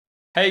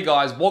Hey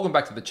guys, welcome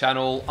back to the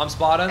channel. I'm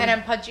Spartan. And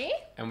I'm Pudgey.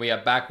 And we are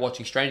back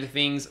watching Stranger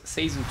Things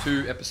Season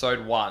 2,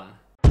 Episode 1.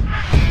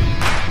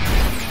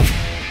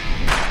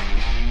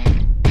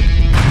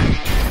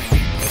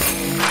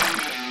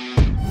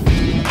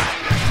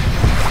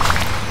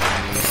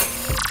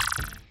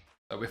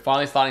 So we're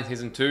finally starting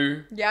Season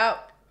 2.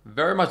 Yep.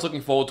 Very much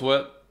looking forward to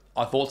it.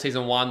 I thought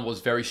Season 1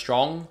 was very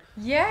strong.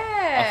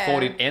 Yeah. I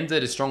thought it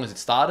ended as strong as it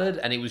started,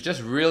 and it was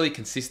just really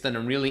consistent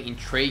and really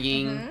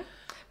intriguing. Mm-hmm.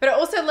 But it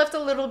also left a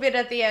little bit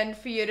at the end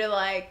for you to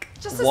like,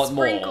 just a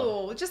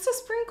sprinkle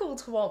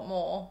to want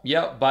more.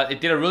 Yeah, but it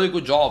did a really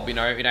good job, you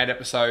know, in 8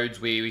 episodes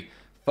we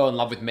fell in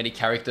love with many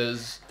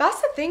characters.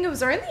 That's the thing, it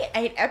was only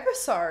 8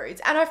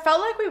 episodes and I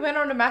felt like we went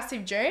on a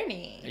massive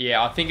journey.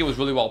 Yeah, I think it was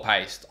really well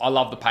paced. I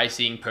love the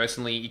pacing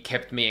personally. It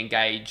kept me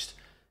engaged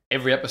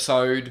every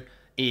episode.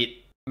 It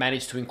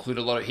managed to include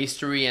a lot of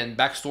history and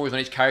backstories on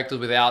each character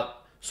without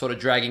sort of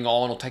dragging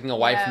on or taking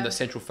away from the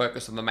central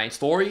focus of the main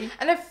story.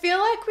 And I feel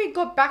like we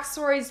got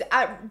backstories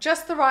at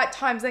just the right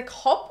times. Like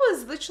Hop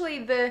was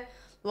literally the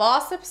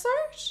last episode,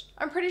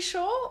 I'm pretty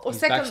sure. Or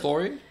His second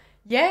backstory?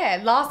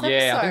 Yeah, last episode.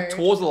 Yeah, I think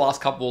towards the last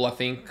couple, I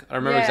think. I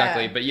don't remember Yeah.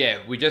 exactly. But yeah,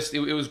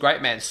 it was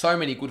great, man. So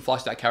many good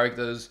fleshed out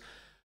characters.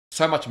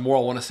 So much more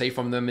I want to see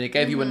from them. And it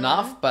gave you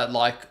enough, but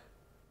like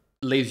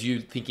leaves you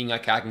thinking,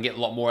 okay, I can get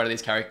a lot more out of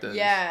these characters.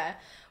 Yeah.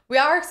 We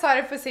are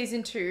excited for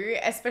season 2,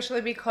 especially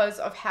because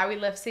of how we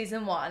left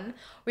season 1.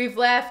 We've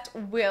left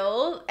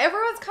Will.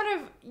 Everyone's kind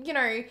of, you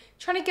know,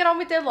 trying to get on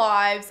with their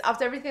lives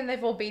after everything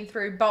they've all been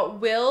through. But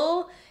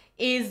Will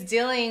is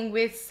dealing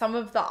with some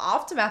of the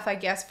aftermath, I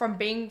guess, from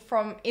being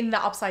in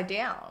the Upside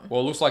Down.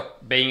 Well, it looks like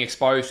being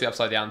exposed to the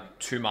Upside Down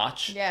too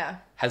much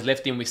has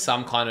left him with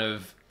some kind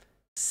of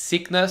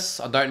sickness.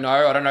 I don't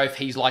know. I don't know if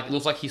he's like, it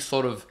looks like he's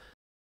sort of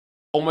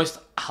almost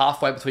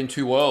halfway between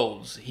two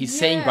worlds. He's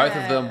seeing both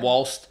of them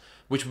whilst...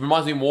 Which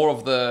reminds me more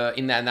of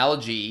in that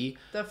analogy.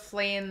 The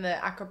flea and the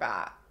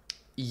acrobat.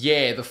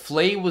 Yeah, the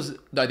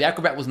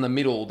acrobat was in the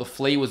middle. The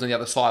flea was on the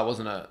other side,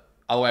 wasn't it?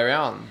 Other way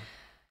around.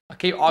 I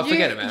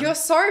forget it, man. You're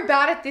so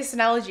bad at this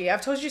analogy.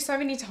 I've told you so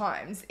many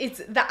times. It's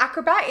the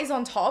acrobat is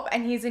on top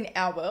and he's in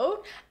our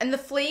world. And the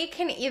flea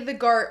can either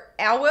go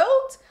our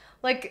world,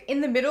 like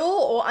in the middle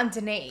or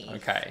underneath.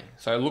 Okay,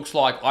 so it looks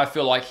like, I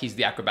feel like he's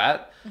the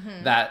acrobat.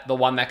 That the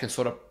one that can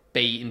sort of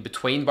be in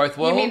between both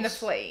worlds. You mean the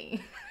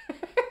flea?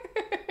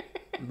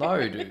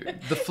 No,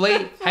 dude. The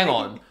flea, hang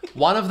on.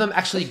 One of them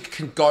actually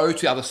can go to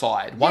the other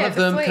side. One of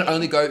them can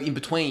only go in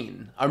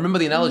between. I remember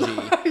the analogy.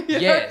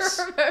 Yes.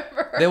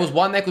 Remember. There was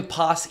one that could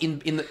pass sit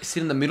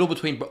in the middle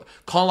between, kind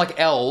of like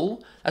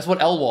Elle. That's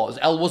what Elle was.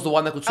 Elle was the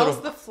one that could sort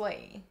of... the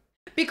flea.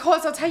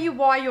 Because I'll tell you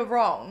why you're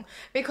wrong.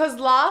 Because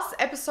last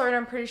episode,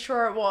 I'm pretty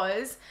sure it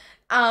was,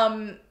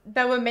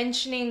 they were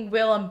mentioning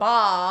Will and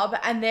Barb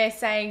and they're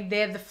saying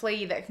they're the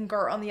flea that can go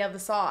on the other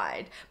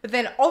side. But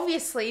then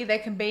obviously they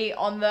can be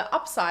on the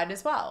upside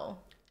as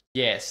well.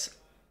 Yes.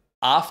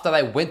 After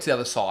they went to the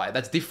other side,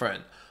 that's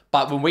different.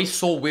 But when we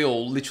saw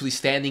Will literally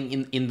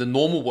standing in the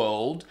normal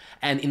world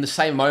and in the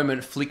same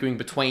moment flickering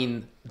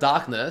between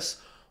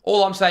darkness,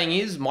 all I'm saying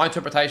is, my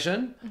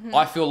interpretation,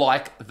 I feel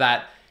like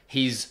that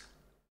he's,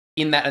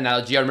 in that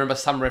analogy, I remember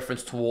some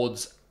reference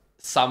towards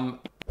some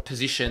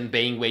position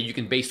being where you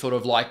can be sort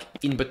of like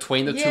in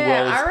between the two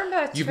worlds. I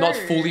remember You've not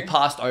fully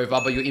passed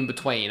over, but you're in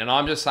between. And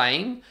I'm just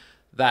saying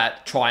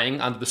that, trying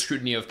under the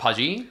scrutiny of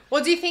Pudgey.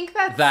 Well, do you think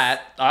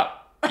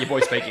your boy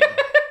speaking.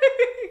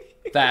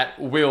 That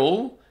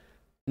Will,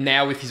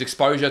 now with his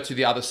exposure to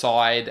the other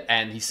side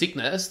and his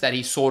sickness, that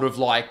he's sort of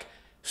like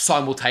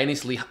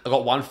simultaneously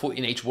got one foot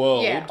in each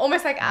world. Yeah,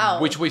 almost like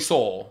Al. Which we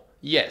saw.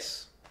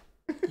 Yes.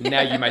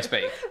 Now you may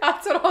speak.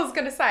 That's what I was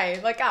going to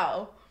say. Like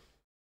Al.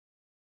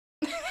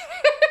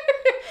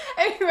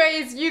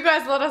 Anyways, you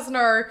guys let us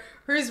know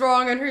who's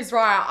wrong and who's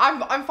right.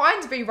 I'm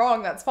fine to be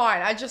wrong. That's fine.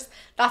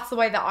 That's the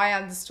way that I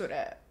understood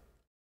it.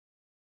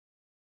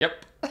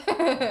 Yep.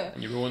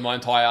 And you ruined my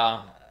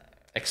entire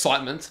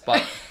excitement,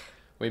 but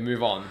we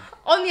move on.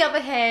 On the other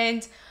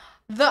hand,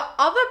 the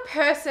other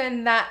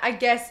person that I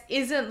guess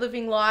isn't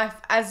living life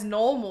as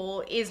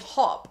normal is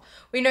Hop.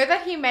 We know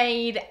that he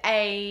made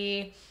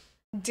a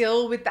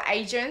deal with the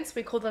agents.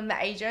 We call them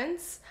the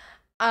agents.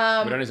 We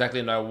don't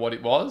exactly know what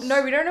it was.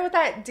 No, we don't know what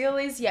that deal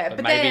is yet.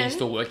 But maybe he's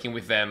still working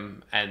with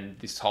them and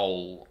this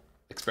whole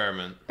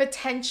experiment.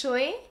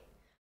 Potentially.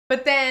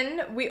 But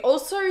then we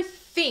also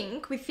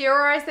we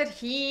theorize that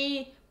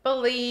he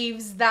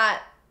believes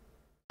that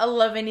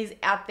 11 is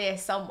out there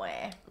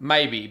somewhere.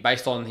 Maybe,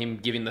 based on him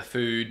giving the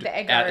food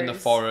the out in the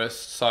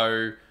forest.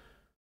 So,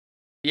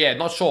 yeah,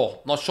 not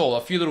sure. Not sure.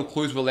 A few little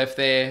clues were left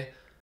there.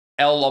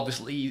 Elle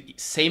obviously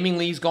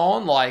seemingly is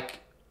gone. Like,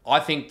 I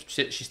think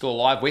she's still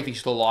alive. We think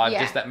she's still alive.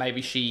 Yeah. Just that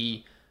maybe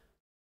she,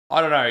 I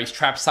don't know, is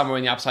trapped somewhere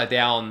in the Upside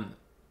Down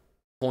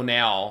for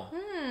now.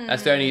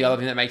 That's the only other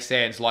thing that makes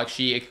sense. Like,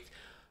 she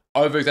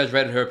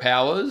over-exaggerated her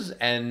powers,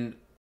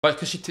 but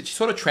because she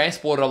sort of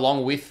transported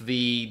along with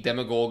the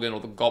Demogorgon or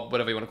the Gob,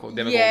 whatever you want to call it,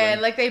 Demogorgon. Yeah,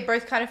 like they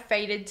both kind of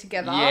faded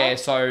together. Yeah,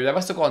 so they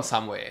must have gone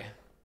somewhere.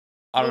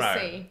 I don't We'll know.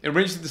 see. It'll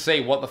be interesting to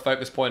see what the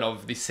focus point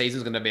of this season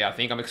is going to be. I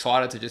think I'm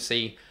excited to just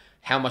see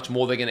how much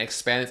more they're going to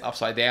expand this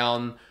upside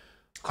down.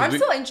 I'm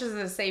still interested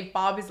to see if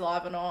Barbie's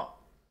live or not.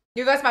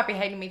 You guys might be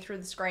hating me through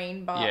the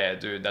screen, but Yeah,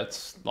 dude,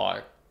 that's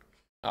like,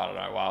 I don't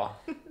know. Wow.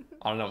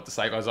 I don't know what to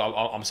say, guys.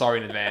 I'm sorry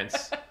in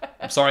advance.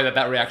 I'm sorry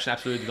that reaction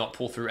absolutely did not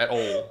pull through at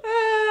all.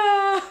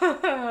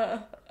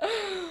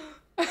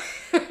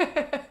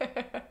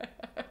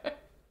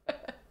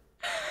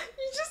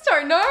 You just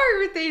don't know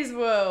with these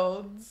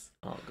worlds.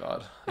 Oh,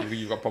 God.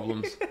 You've got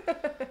problems.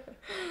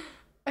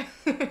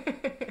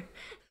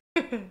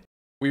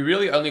 We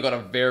really only got a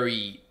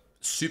very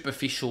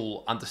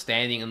superficial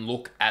understanding and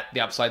look at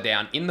the Upside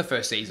Down in the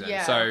first season.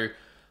 Yeah. So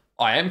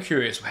I am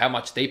curious how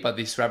much deeper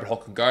this rabbit hole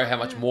can go, how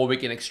much more we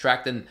can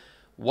extract, and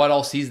what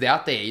else is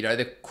out there. You know,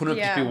 there couldn't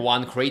just be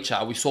one creature.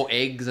 We saw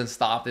eggs and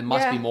stuff. There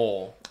must be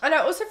more. And I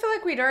also feel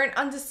like we don't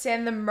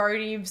understand the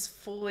motives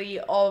fully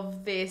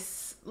of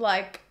this,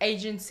 like,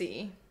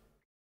 agency.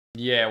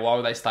 Yeah, why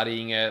were they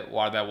studying it?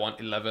 Why do they want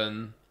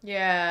 11?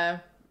 Yeah.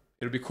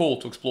 It'll be cool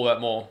to explore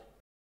that more.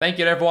 Thank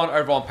you to everyone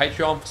over on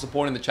Patreon for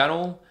supporting the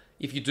channel.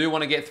 If you do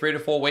want to get 3 to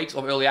 4 weeks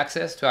of early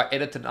access to our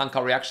edited and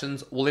uncut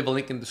reactions, we'll leave a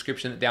link in the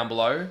description down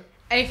below.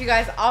 And if you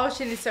guys are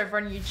watching this over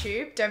on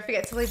YouTube, don't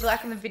forget to leave a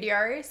like on the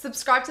video,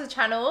 subscribe to the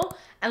channel,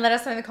 and let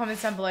us know in the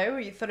comments down below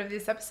what you thought of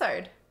this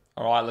episode.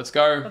 All right, let's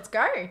go. Let's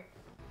go.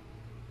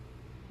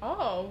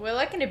 Oh, we're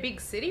like in a big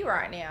city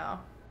right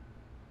now.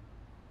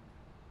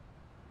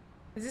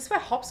 Is this where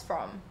Hop's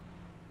from?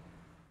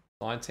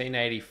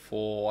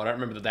 1984. I don't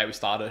remember the date we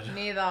started.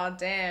 Neither,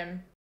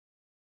 damn.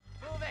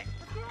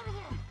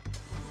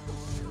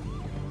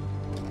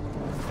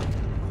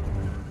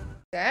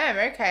 Damn,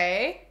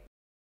 okay.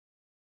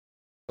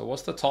 So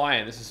what's the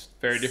tie-in? This is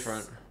very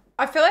different.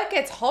 I feel like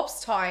it's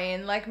Hop's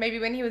tie-in, like maybe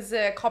when he was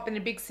a cop in a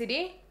big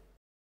city.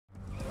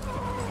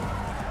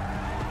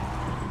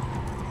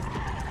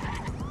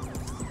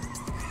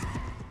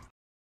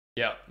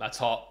 Yeah, that's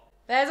hot.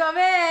 There's our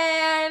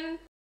man!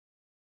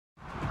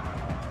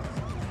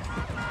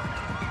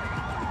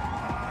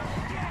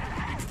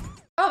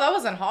 Oh, that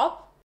wasn't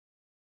Hop.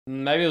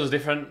 Maybe it was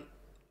different.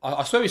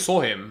 I swear we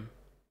saw him.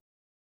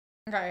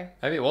 Okay.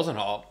 Maybe it wasn't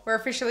hot. We're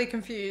officially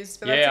confused,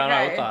 but Yeah, that's I know.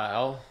 okay. What the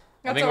hell?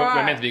 That's I think alright.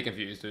 we're meant to be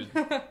confused, dude.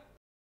 Do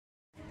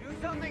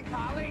something,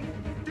 Polly!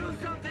 Do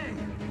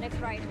something! Next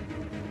right.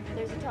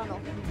 There's a tunnel.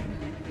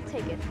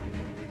 Take it.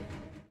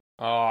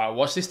 Alright,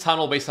 watch this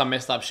tunnel be some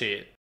messed up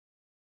shit.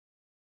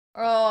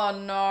 Oh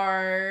no.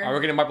 I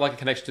reckon it might be like a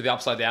connection to the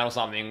Upside Down or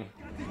something.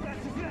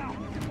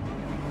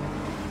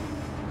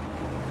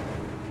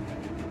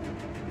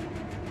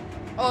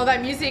 Oh,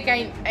 that music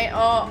ain't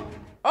oh,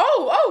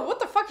 what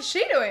the fuck is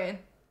she doing?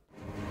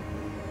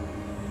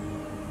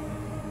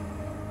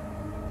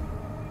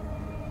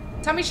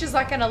 Tell me she's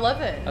like an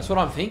 11. That's what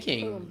I'm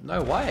thinking.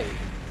 No way.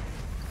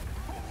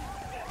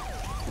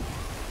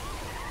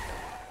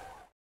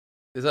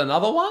 Is there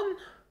another one?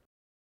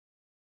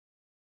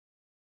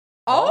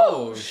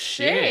 Oh,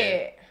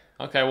 shit.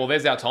 Okay, well,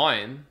 there's our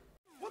tie-in.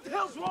 What the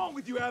hell's wrong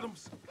with you,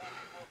 Adams?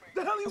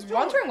 The hell are I you was doing?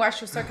 wondering why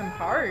she was so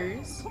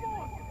composed. Come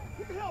on!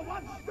 What the hell?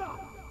 Why'd you stop?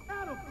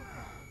 Adam!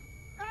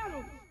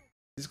 Adam!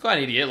 This guy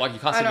an idiot. Like, you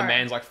can't I see the know.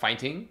 man's, like,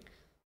 fainting.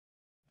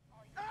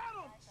 Adam!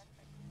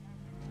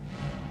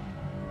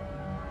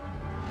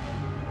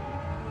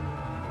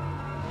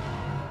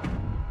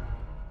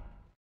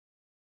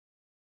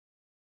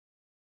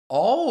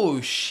 Oh,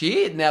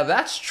 shit. Now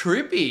that's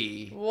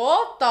trippy.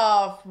 What?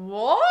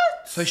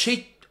 So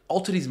she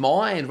altered his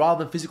mind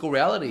rather than physical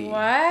reality.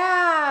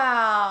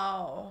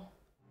 Wow.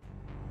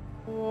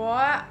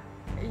 What?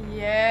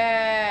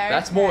 Yeah.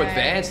 That's more okay.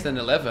 advanced than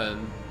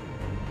 11.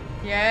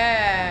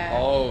 Yeah.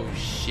 Oh,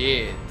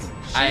 shit.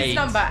 She's 8.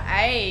 number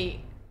 8.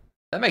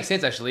 That makes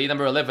sense, actually.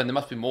 Number 11, there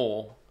must be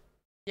more.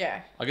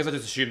 Yeah. I guess I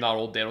just assumed they're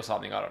all dead or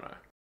something. I don't know.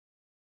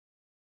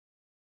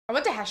 I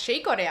wonder how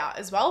she got out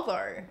as well,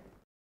 though.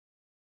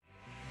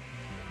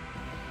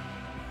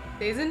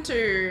 Season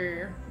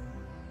 2.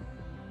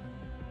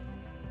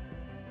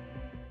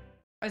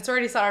 It's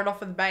already started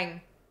off with a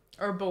bang.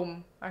 Or a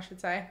boom, I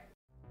should say.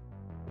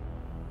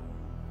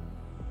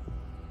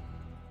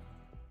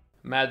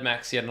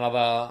 MADMAX, yet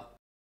another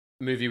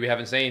movie we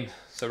haven't seen.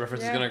 So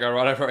reference is Yeah. going to go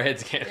right over our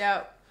heads again.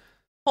 Yep.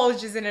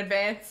 Apologies in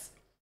advance.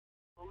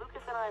 Well,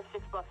 Lucas and I have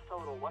 $6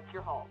 total. What's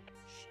your haul?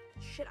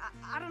 Shit,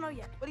 I don't know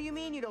yet. What do you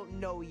mean you don't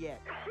know yet?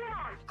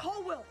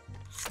 Call Will.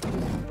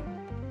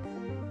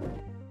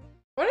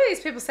 What are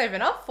these people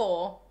saving up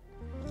for?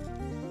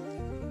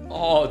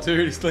 Oh,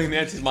 dude, he's stealing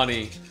Nancy's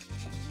money.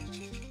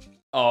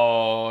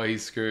 Oh,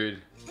 he's screwed.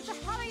 What the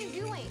hell are you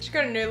doing? She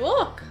got a new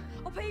look.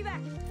 I'll pay you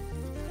back.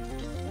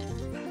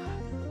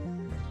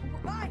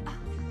 Bye.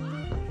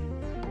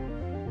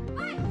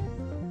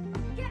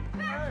 Get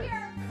back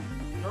here!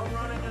 No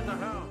running in the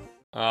house.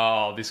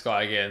 Oh, this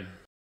guy again.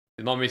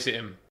 Did not miss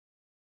him.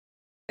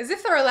 As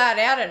if they're allowed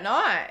out at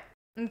night.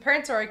 And the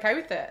parents are okay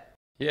with it.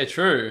 Yeah,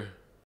 true.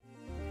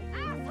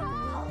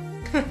 Asshole!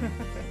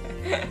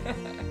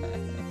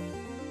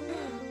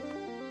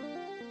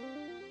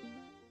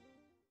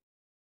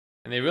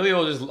 And And they really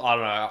all just, I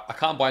don't know, I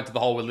can't buy into the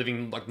whole we're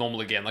living like normal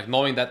again. Like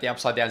knowing that the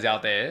upside down's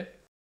out there.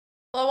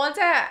 Well, I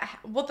wonder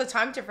what the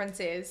time difference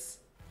is.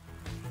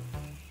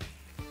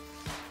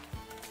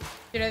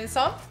 You know this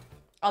song?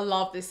 I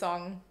love this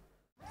song.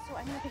 So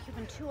I'm gonna pick you up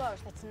in 2 hours.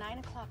 That's 9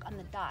 o'clock on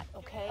the dot,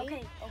 okay?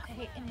 Okay,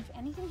 and if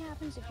anything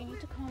happens, if you need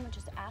to call them,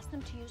 just ask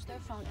them to use their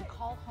phone and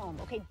call home,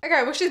 okay?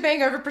 Okay, well, she's being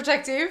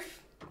overprotective.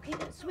 Okay,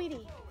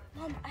 sweetie.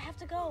 Mom, I have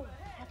to go.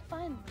 Have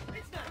fun.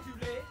 It's not too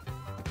late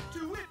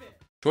to whip it.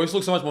 Joyce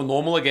looks so much more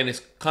normal again. It's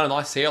kind of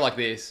nice to see her like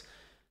this.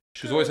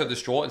 She was always so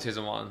distraught in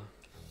season 1.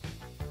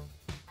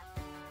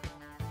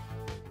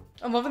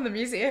 I'm loving the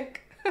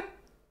music. Oh,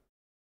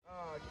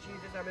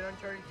 Jesus, I'm in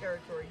uncharted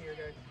territory here,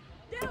 dude.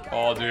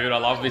 Oh, dude, I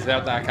love this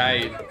out the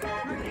arcade.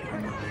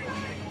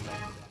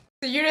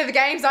 So you know the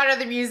games, I know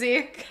the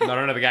music. No, I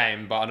don't know the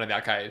game, but I know the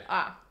arcade.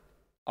 Ah.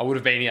 I would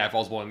have been here if I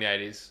was born in the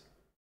 80s.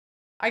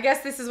 I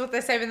guess this is what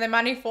they're saving their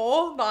money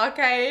for, the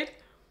arcade.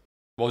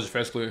 What was your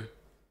first clue?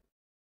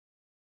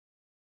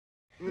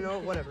 You know,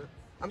 whatever.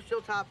 I'm still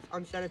top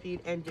on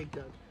Centipede and Dig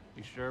Dug.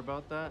 You sure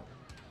about that?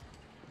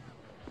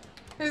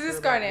 Who's this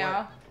guy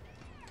now?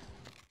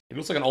 He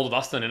looks like an older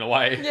Dustin in a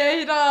way. Yeah,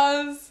 he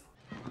does.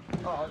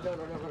 Oh,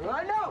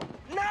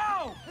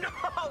 no!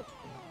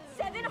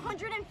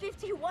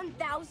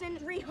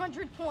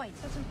 751,300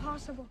 points. That's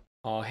impossible.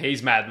 Oh,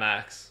 he's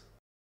MADMAX.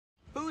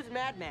 Who's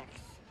MADMAX?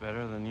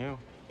 Better than you.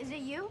 Is it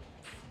you?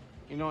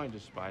 You know I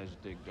despise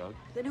Dig Dug.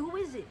 Then who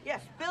is it? Yeah,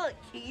 spill it,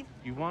 Keith.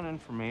 You want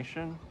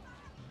information?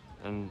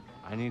 And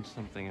I need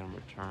something in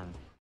return.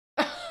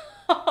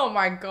 Oh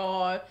my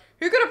god.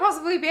 Who could it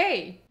possibly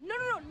be?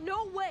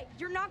 No way.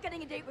 You're not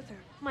getting a date with her.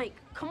 Mike,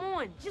 come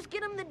on. Just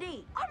get him the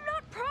date. I'm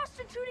not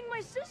prostituting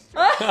my sister.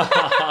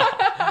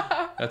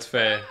 That's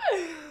fair.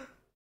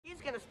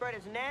 He's gonna spread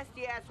his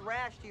nasty-ass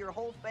rash to your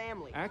whole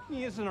family.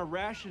 Acne isn't a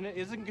rash and it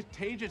isn't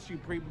contagious, you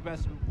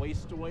prepubescent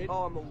waste-away.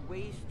 Oh, I'm a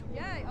waste.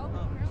 Yeah, She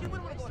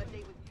wouldn't want to go on a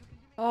date with you.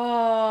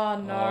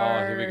 Oh no.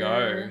 Oh, here we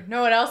go.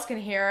 No one else can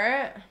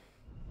hear it.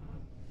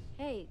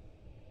 Hey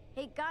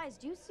guys,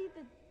 do you see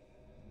the...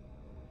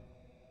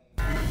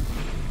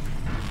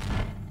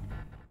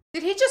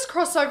 Did he just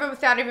cross over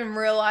without even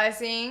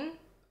realizing?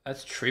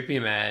 That's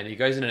trippy, man. He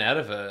goes in and out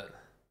of it.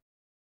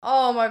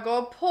 Oh my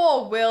god,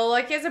 poor Will.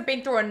 Like, he hasn't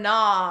been through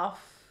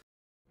enough.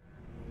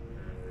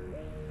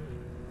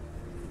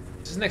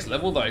 This is next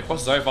level, though. He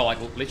crosses over, like,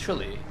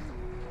 literally.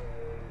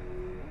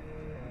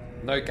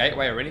 No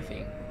gateway or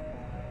anything.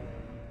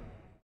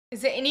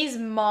 Is it in his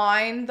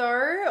mind,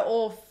 though?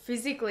 Or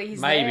physically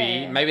he's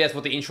Maybe. there? Maybe that's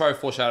what the intro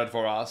foreshadowed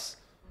for us.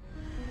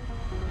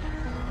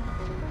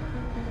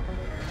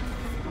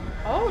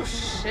 Oh,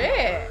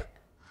 shit.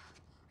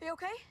 Are you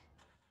okay?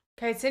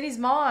 Okay, it's in his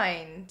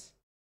mind.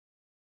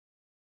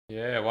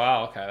 Yeah,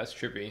 wow. Okay, that's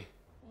trippy.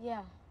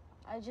 Yeah,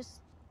 I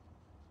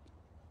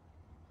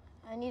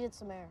needed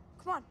some air.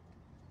 Come on.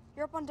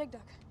 You're up on Dig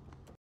Dug.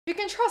 If you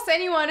can trust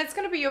anyone, it's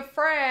gonna be your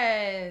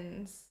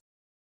friends.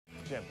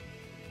 Jim,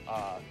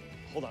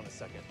 hold on a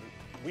second.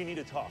 We need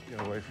to talk.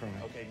 Get away from me.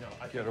 Okay, no,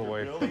 I Get think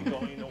away you're really from me.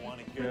 going to want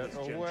to hear Get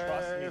this, Jim. away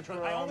Trust me.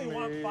 I only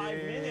want 5 from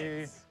me.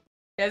 minutes.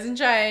 He hasn't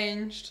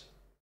changed.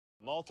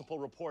 Multiple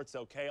reports,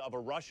 okay, of a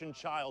Russian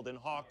child in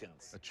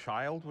Hawkins. A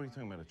child? What are you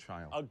talking about, a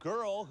child? A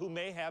girl who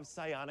may have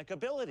psionic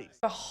abilities.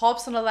 But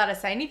Hop's not allowed to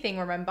say anything,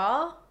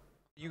 remember?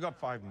 You got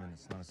 5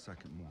 minutes, not a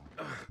second more.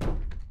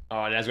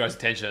 Oh, now he's got his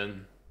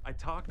attention. I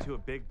talked to a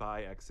Big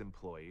Buy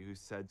ex-employee who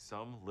said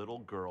some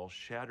little girl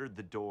shattered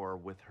the door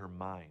with her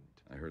mind.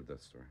 I heard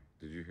that story.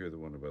 Did you hear the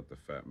one about the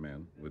fat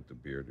man with the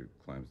beard who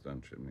climbs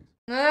down chimneys?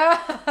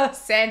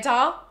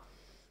 Santa.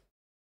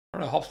 I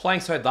don't know. Hop's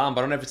playing so dumb,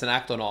 but I don't know if it's an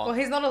act or not. Well,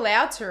 he's not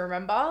allowed to,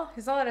 remember?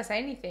 He's not allowed to say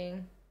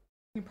anything.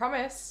 He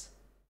promised.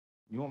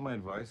 You want my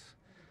advice?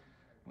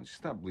 Why don't you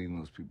stop bleeding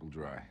those people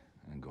dry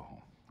and go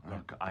home?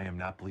 Look, I am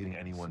not bleeding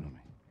anyone Listen to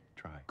me.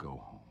 dry.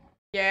 Go home.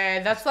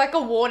 Yeah, that's like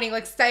a warning.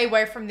 Like, stay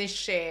away from this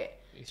shit.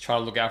 He's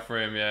trying to look out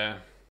for him, yeah.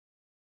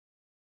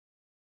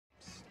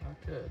 It's not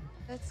good.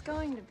 It's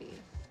going to be.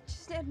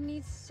 Just it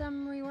needs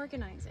some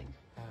reorganizing.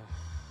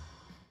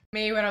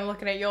 Me when I'm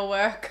looking at your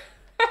work.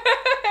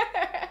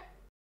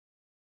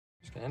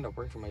 Just gonna end up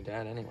working for my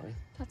dad anyway.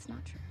 That's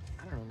not true.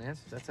 I don't know, Nance.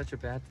 Is that such a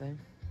bad thing?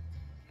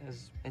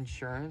 As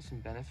insurance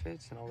and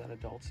benefits and all that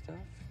adult stuff.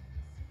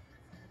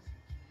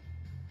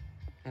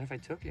 And if I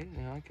took it,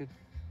 you know, I could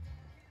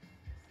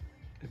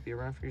be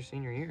around for your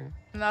senior year.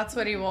 And that's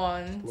what he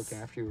wants. Look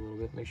after you a little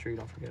bit. Make sure you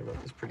don't forget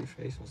about this pretty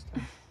face and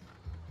stuff.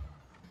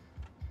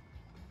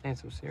 Ain't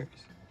so serious.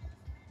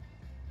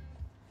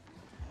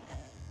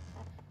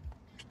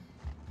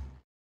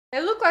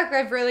 They look like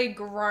they've really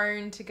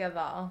grown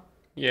together.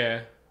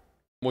 Yeah.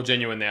 More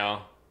genuine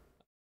now.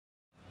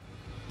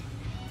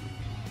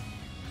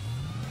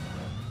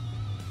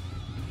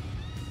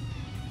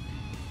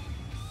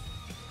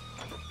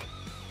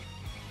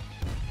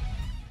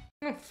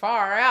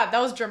 Far out. That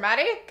was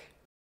dramatic.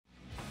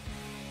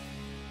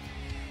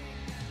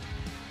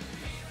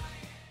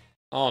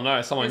 Oh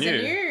no, someone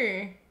There's new.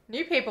 a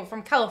new people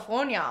from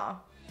California.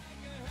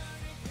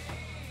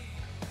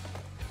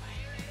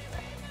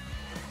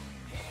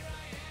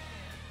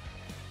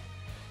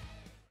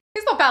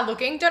 bad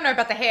looking. Don't know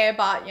about the hair,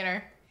 but you know.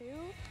 Who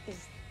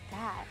is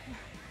that?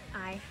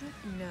 I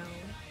have no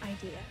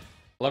idea.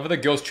 I love how the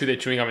girls chew their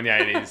chewing gum in the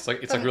 80s.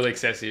 It's like really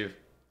excessive.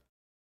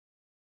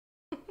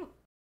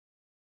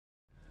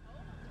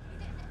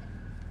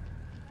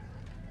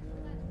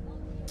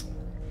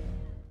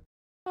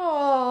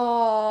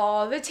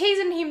 Oh, they're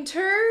teasing him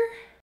too.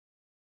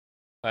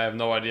 I have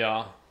no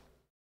idea.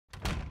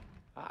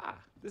 Ah,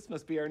 this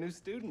must be our new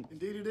student.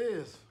 Indeed it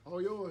is.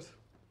 All yours.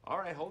 All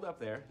right, hold up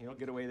there. You don't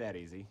get away that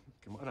easy.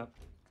 Come on up.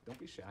 Don't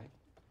be shy.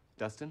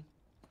 Dustin,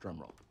 drum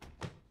roll.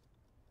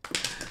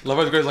 Love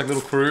how it goes like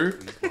little crew.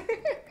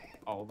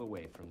 All the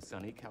way from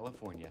sunny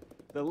California,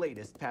 the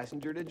latest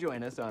passenger to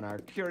join us on our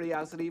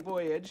curiosity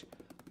voyage,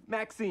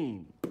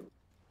 Maxine.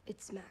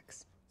 It's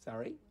Max.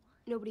 Sorry?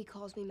 Nobody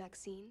calls me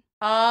Maxine.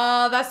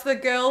 Ah, that's the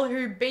girl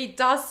who beat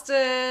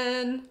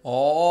Dustin.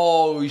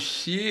 Oh,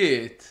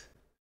 shit.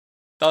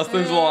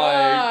 Dustin's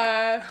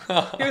like...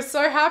 He was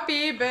so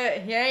happy, but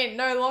he ain't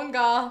no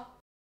longer.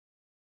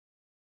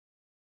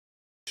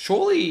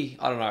 Surely,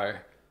 I don't know. I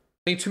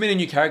think too many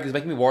new characters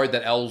make me worried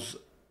that Elle's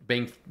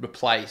being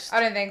replaced. I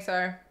don't think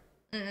so.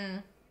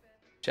 Mm-mm.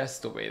 Just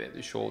still be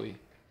there, surely.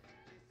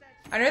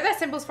 I know that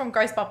symbol's from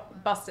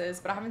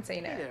Ghostbusters, but I haven't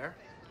seen it. Hey there.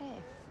 Hey.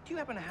 Do you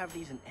happen to have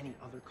these in any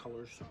other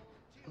colors?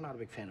 I'm not a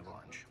big fan of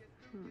orange.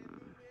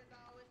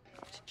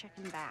 Just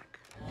checking back.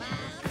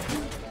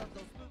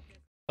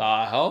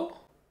 The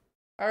hell?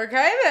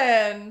 Okay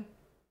then.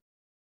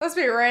 Must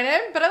be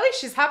random, but at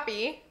least she's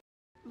happy.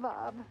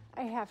 Bob,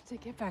 I have to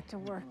get back to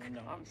work.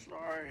 No, I'm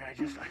sorry. I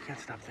can't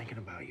stop thinking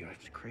about you.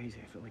 It's crazy.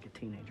 I feel like a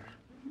teenager.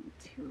 Me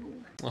too.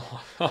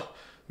 Oh,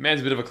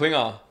 man's a bit of a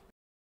clinger.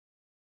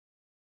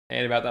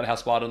 And about that, how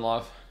Spartan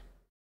life.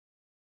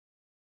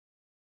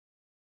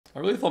 I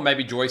really thought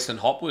maybe Joyce and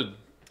Hop would.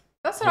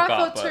 That's what I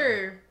thought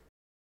too.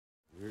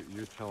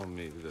 You're telling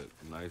me that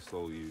nice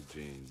old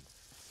Eugene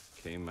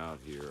came out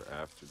here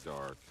after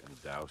dark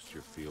and doused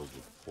your field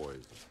with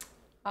poison?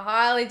 I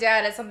highly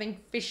doubt it. Something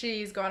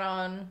fishy is going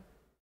on.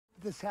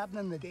 This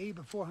happening the day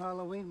before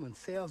Halloween when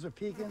sales are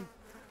peaking?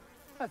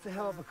 That's a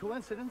hell of a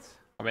coincidence.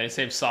 I mean, it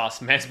seems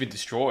sus. Man's been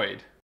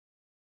destroyed.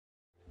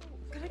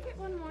 Could I get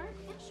one more?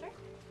 Yeah, sure.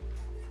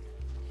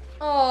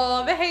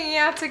 Oh, they're hanging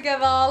out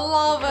together. I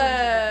love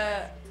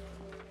it.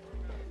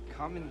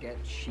 Come and get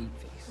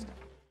sheep-faced.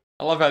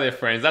 I love how they're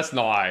friends. That's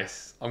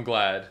nice. I'm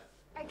glad.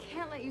 I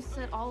can't let you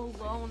sit all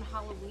alone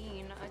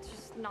Halloween. It's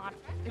just not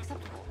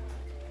acceptable.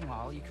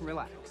 Well, you can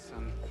relax.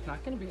 I'm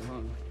not gonna be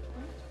alone.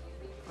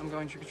 I'm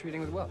going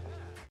trick-or-treating with Will.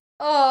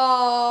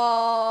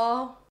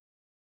 Oh,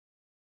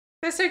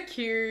 they're so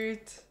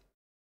cute.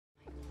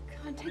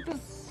 God, take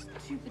those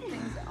stupid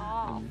things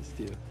off. I missed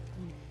you.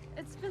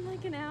 It's been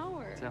like an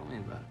hour. Tell me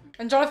about it.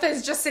 And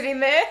Jonathan's just sitting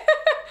there.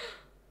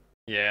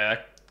 Yeah,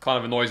 that kind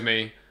of annoys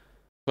me.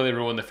 Really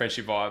ruined the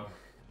friendship vibe.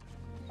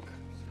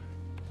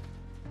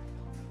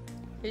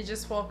 He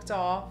just walked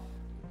off.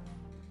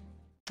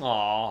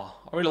 Aw,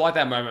 I really like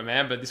that moment,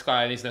 man, but this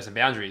guy needs to know some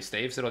boundaries,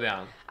 Steve. Settle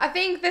down. I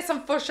think there's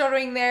some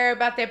foreshadowing there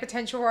about their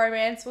potential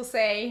romance. We'll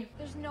see.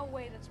 There's no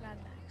way that's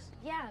MADMAX.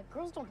 Yeah,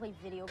 girls don't play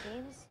video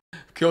games.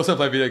 Kills also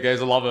play video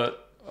games. I love it.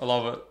 I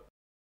love it.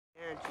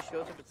 And she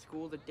shows up at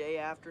school the day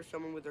after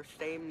someone with her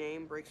same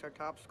name breaks our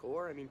top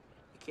score. I mean,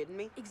 you kidding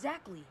me?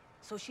 Exactly.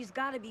 So she's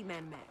gotta be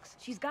MADMAX.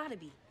 She's gotta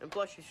be. And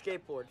plus she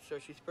skateboards, so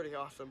she's pretty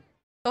awesome.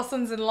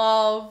 Dawson's in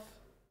love.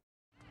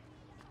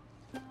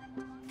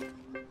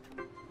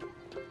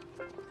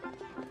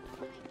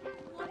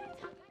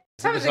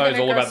 This How is it episode is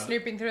gonna all go about.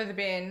 snooping through the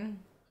bin?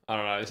 I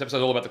don't know. This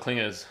episode's all about the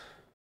clingers.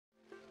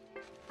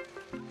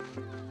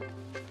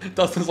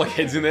 Dustin's like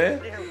heads in there.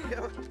 There we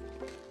go.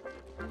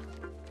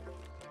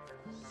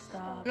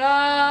 Stop.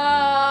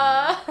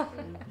 Ah.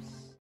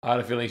 I had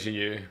a feeling she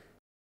knew.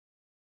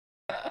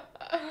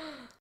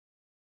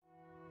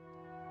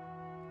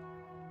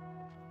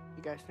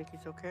 You guys think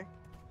he's okay?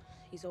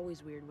 He's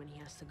always weird when he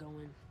has to go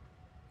in.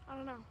 I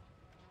don't know.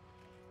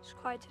 It's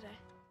quiet today.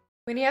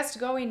 When he has to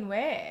go in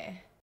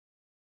where?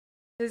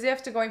 Does he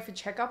have to go in for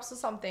checkups or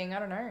something? I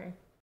don't know.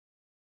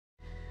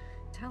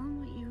 Tell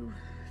him what you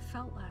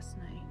felt last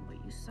night,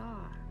 what you saw.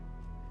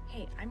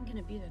 Hey, I'm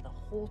gonna be there the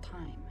whole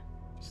time,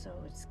 so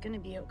it's gonna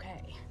be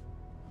okay.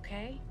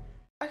 Okay?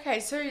 Okay,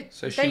 so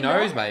she they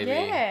knows, know- maybe.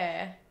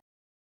 Yeah.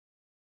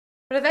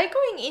 But are they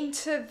going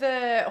into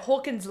the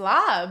Hawkins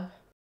lab?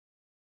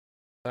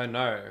 I don't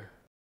know.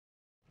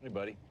 Hey,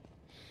 buddy.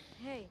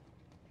 Hey.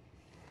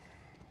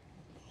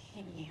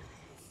 Hey.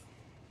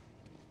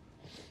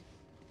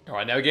 All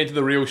right, now we get into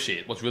the real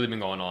shit. What's really been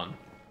going on?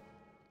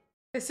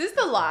 This is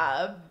the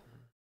lab.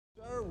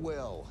 Sir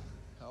Will,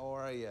 how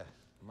are you?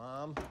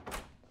 Mom?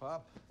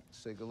 Pop?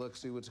 Let's take a look,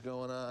 see what's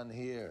going on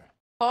here.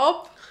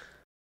 Pop?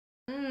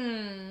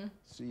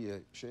 See,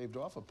 you shaved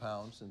off a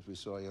pound since we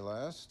saw you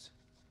last.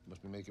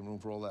 Must be making room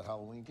for all that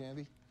Halloween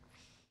candy.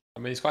 I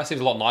mean, this guy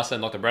seems a lot nicer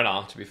than Dr.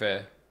 Brenner, to be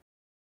fair.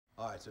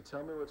 All right, so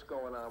tell me what's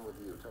going on with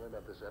you. Tell me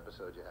about this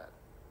episode you had.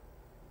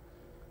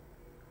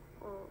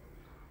 Well,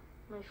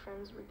 my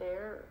friends were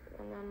there,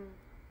 and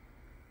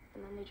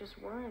then they just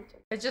weren't.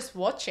 They're just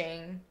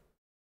watching.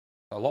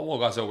 A lot more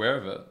guys are aware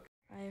of it.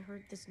 I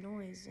heard this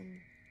noise and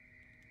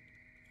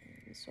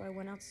so I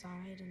went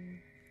outside and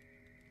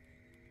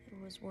it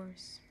was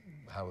worse.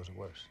 How was it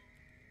worse?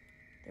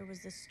 There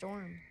was this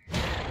storm.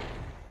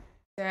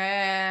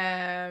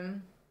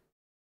 Damn.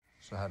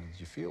 So how did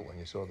you feel when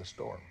you saw the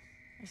storm?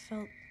 I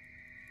felt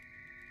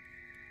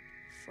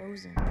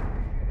frozen.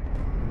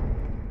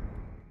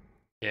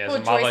 Yeah, as Poor a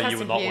Joyce mother, has you to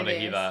would not hear want to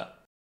hear this. that.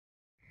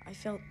 I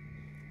felt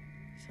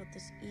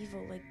this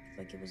evil, like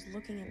it was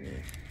looking at me.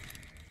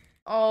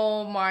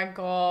 Oh my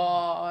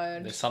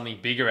god. There's something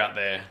bigger out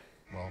there.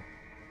 Well,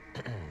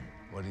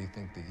 what do you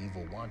think the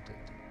evil wanted?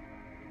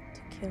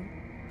 To kill.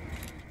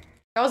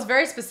 That was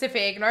very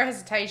specific, no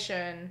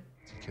hesitation.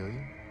 To kill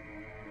you?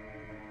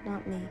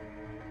 Not me.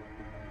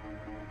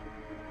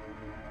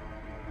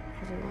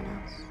 Everyone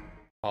else.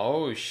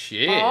 Oh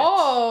shit.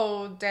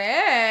 Oh,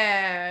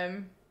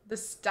 damn. The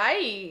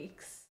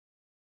stakes.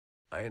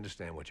 I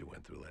understand what you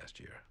went through last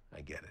year.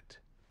 I get it.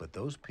 But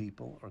those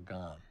people are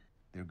gone.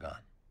 They're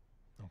gone.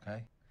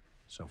 Okay?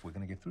 So if we're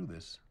gonna get through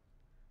this,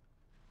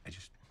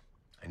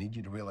 I need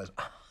you to realize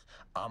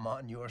I'm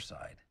on your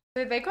side.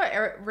 So they got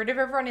rid of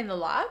everyone in the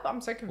lab?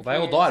 I'm so confused. Well,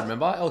 they all died,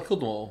 remember? Elle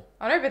killed them all.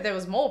 I know, but there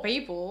was more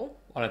people.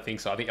 I don't think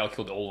so. I think Elle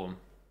killed all of them.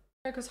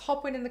 Because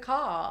Hop went in the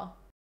car.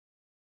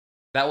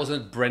 That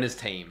wasn't Brenner's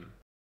team.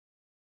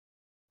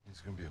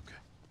 It's gonna be okay.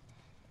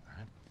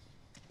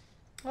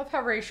 I love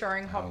how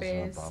reassuring Hop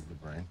is. Bob the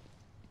Brain?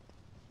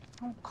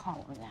 Don't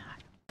call her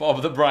that.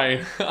 Bob the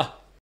Brain.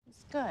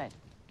 It's good.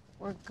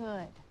 We're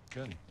good.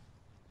 Good.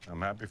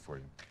 I'm happy for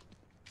you.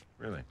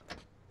 Really.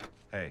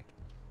 Hey,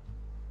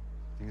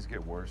 things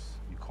get worse,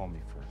 you call me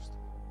first.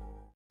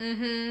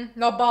 Mm-hmm.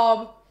 Not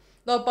Bob.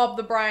 Not Bob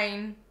the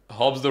Brain.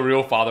 Hobbs the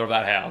real father of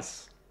that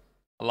house.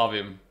 I love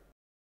him.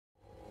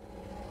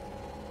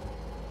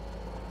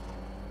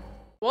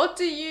 What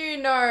do you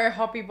know,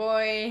 Hoppy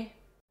boy?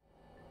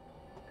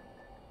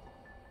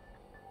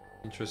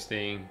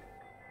 Interesting.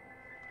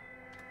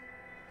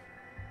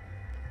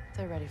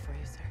 They're ready for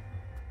you, sir.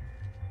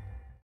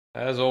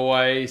 As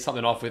always,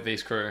 something off with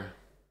this crew.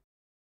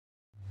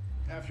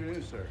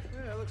 Afternoon, sir.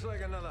 Yeah, looks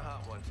like another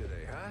hot one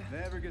today, huh?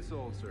 Never gets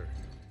old, sir.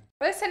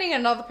 They're sending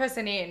another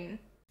person in.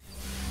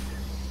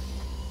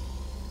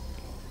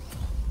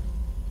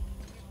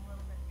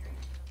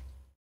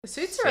 The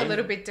suits are a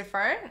little bit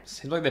different.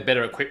 Seems like they're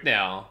better equipped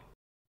now.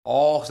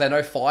 Oh, because they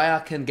know fire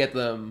can get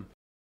them.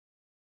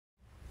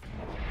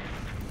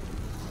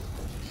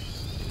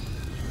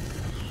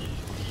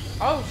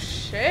 Oh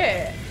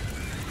shit.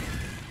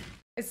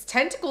 Its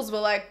tentacles were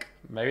like...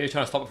 Maybe they're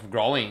trying to stop it from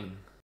growing.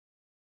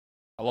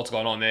 A lot's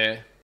going on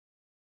there.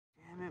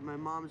 Damn it, my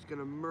mom's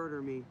gonna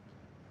murder me.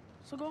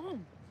 So go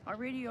home. I'll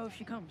radio if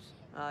she comes.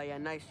 Oh, yeah,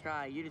 nice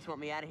try. You just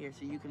want me out of here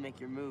so you can make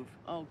your move.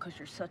 Oh, because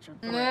you're such a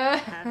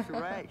That's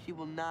right. She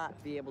will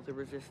not be able to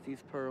resist these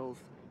pearls.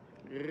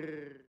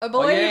 I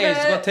believe Oh yeah, it.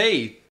 he's got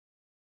teeth.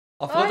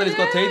 I forgot that he's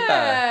got teeth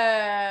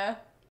there.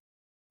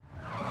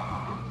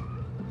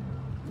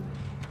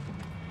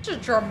 Such a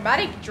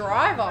dramatic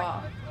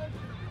driver.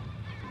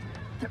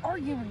 They're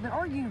arguing. They're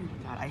arguing.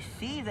 God, I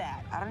see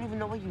that. I don't even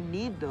know why you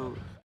need those.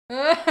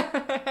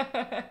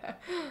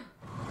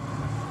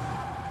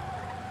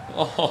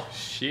 Oh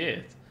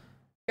shit.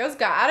 Girl's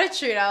got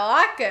attitude. I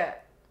like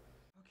it.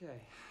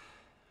 Okay.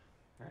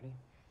 Ready?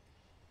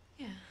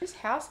 Yeah. Whose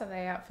house are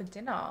they at for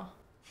dinner?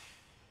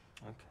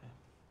 Okay.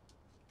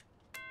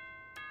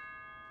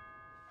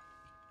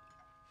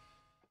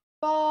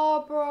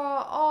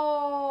 Barbara.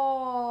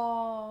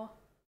 Oh.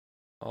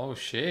 Oh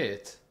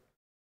shit.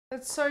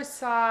 That's so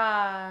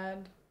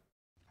sad.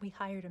 We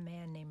hired a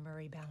man named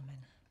Murray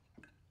Bauman.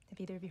 Have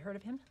either of you heard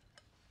of him?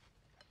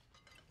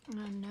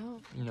 No.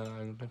 No, I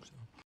don't think so.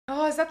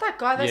 Oh, is that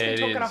guy that's Yeah, been it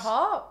talking to is.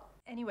 Hop?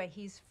 Anyway,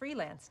 he's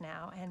freelance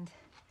now, and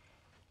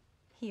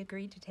he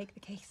agreed to take the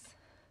case.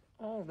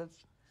 Oh,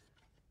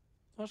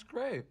 that's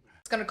great.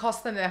 It's gonna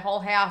cost them their whole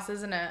house,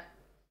 isn't it?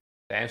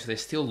 Damn, so they're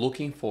still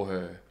looking for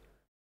her.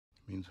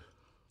 Means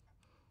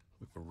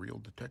we have a real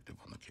detective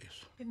on the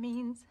case. It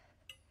means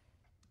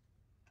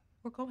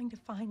we're going to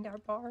find our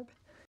Barb.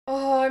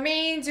 Oh, it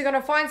means you're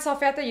gonna find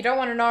stuff out that you don't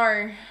want to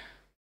know.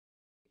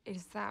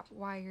 Is that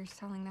why you're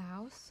selling the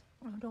house?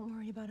 Oh, don't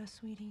worry about us,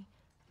 sweetie.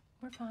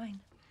 We're fine.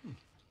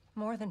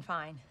 More than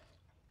fine.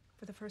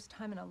 For the first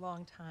time in a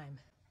long time.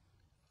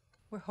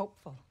 We're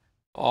hopeful.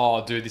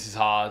 Oh, dude, this is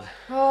hard.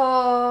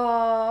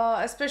 Oh,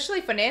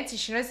 especially for Nancy.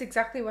 She knows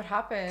exactly what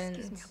happens.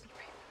 Excuse me,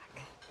 I'll be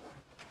right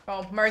back.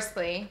 Well,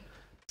 mostly.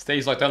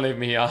 Steve's like, don't leave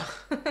me here.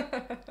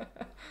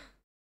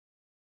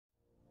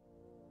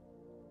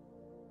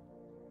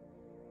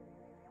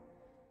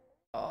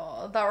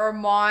 Oh, that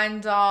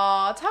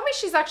reminder. Tell me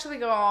she's actually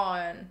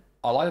gone.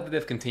 I like that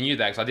they've continued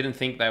that because I didn't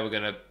think they were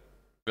going to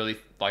really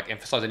like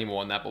emphasize any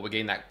more on that, but we're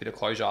getting that bit of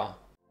closure. I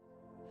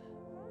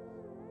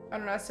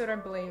don't know, I still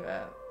don't believe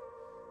it.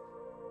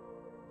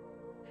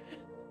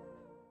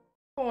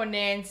 Poor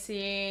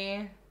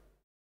Nancy.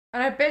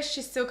 And I bet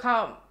she still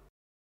can't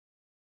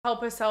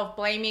help herself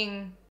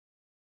blaming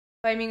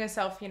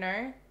herself, you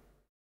know?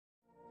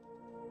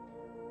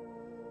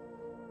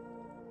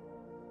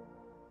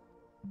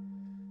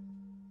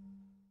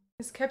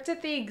 It's kept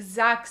it the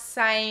exact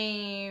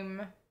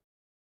same.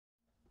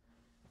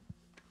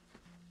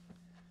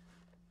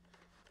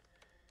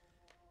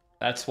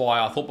 That's why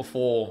I thought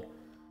before.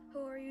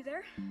 Oh, are you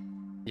there?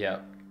 Yeah.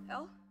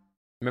 El?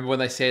 Remember when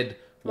they said,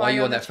 why are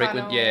you on that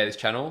frequent? channel? Yeah, this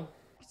channel.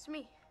 It's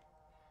me.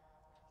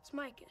 It's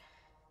Mike.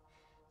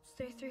 It's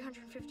day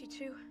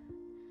 352.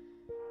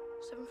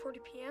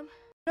 7:40 p.m.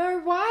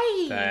 No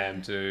way.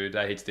 Damn, dude,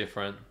 that hits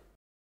different.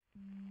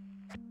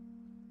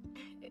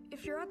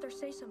 If you're out there,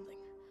 say something.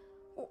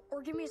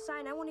 Or give me a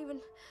sign. I won't even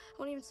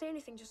say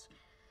anything. Just,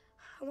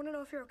 I want to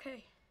know if you're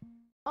okay.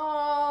 Oh,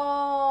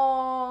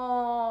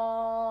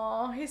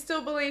 he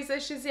still believes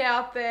that she's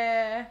out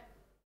there.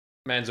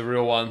 Man's a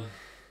real one.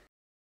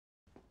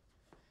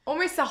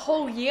 Almost a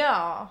whole year.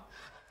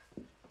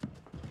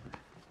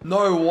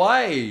 No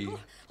way. Hello,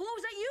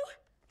 is that you?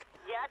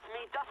 Yeah, it's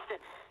me, Dustin.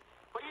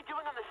 What are you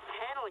doing on this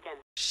channel again?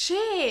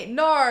 Shit,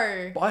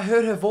 no. I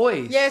heard her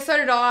voice. Yeah, so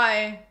did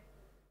I.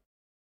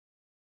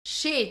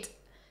 Shit.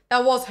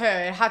 That was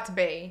her. It had to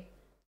be.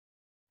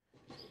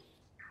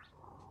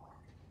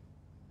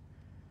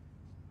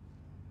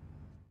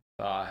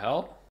 The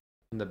hell?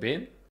 In the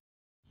bin?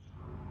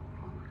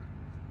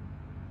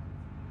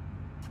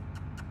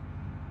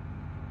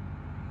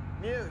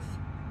 News.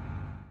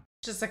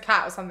 Just a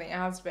cat or something. It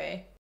has to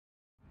be.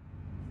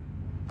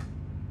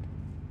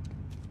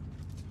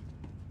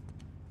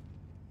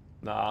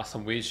 Nah,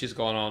 some weird shit's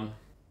going on.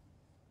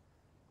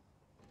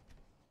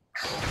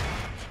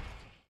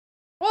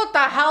 What the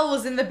hell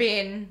was in the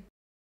bin?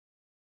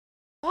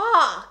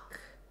 Fuck.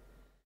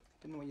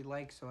 Didn't know what you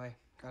like, so I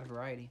got a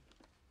variety.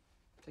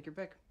 Take your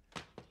pick.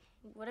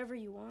 Whatever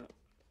you want.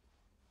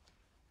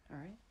 All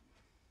right.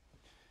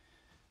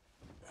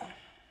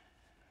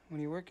 What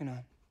are you working on?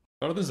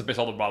 Jonathan's the best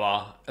older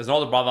brother. As an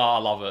older brother, I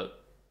love it.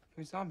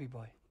 Who's Zombie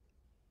Boy?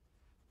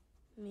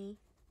 Me.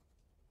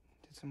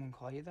 Did someone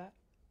call you that?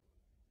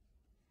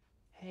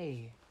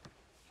 Hey,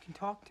 you can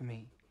talk to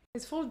me.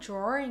 It's full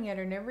drawing it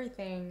and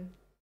everything.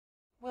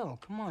 Will,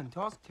 come on,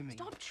 talk to me.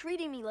 Stop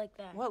treating me like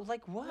that. What,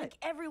 like what? Like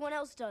everyone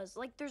else does.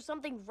 Like there's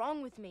something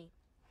wrong with me.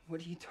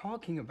 What are you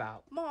talking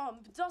about? Mom,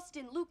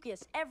 Dustin,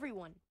 Lucas,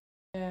 everyone.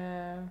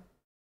 Yeah.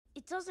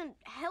 It doesn't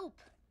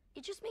help.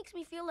 It just makes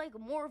me feel like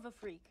more of a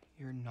freak.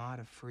 You're not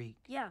a freak.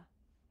 Yeah,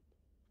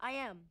 I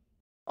am.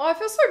 Oh, I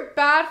feel so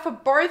bad for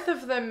both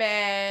of them,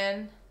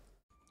 man.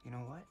 You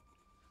know what?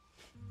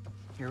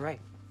 You're right.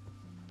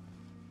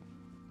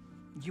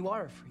 You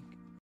are a freak.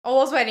 I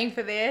was waiting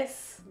for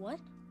this. What?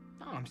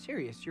 No, I'm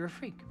serious. You're a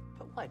freak.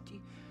 But what? Do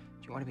you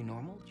want to be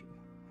normal? Do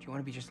you want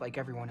to be just like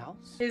everyone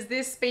else? Is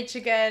this speech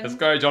again? Let's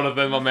go,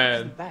 Jonathan, my It's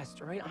the man. best,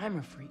 right? I'm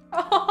a freak. Why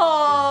you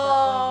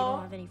Oh.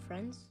 don't have any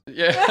friends?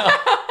 Yeah.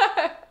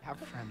 Have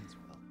friends,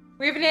 Will.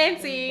 We have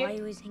Nancy. Why are you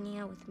always hanging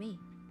out with me?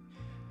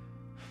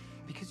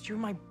 Because you're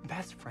my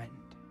best friend.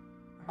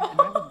 Right?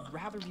 And I would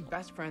rather be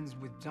best friends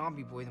with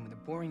Zombie Boy than with a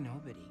boring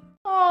nobody.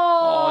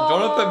 Oh,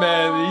 Jonathan,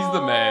 man. He's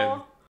the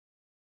man.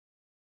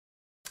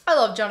 I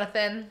love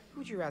Jonathan. Who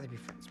would you rather be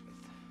friends with?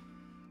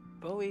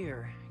 Bowie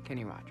or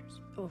Kenny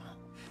Rogers? Oh.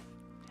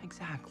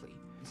 Exactly.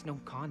 It's no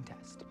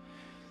contest.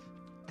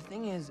 The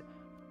thing is,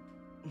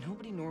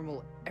 nobody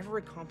normal ever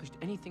accomplished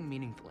anything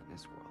meaningful in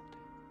this world.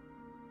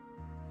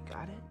 You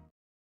got it?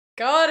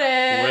 Got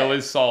it. Will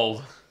is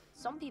sold.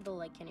 Some people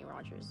like Kenny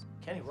Rogers.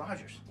 Kenny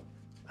Rogers.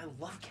 I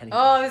love Kenny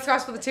Oh, this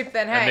guy's for the tip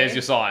then, hey. And there's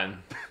your sign.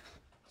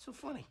 What's so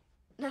funny?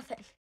 Nothing.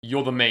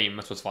 You're the meme.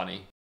 That's what's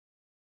funny.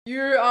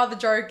 You are the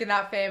joke in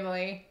that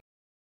family.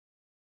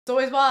 It's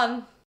always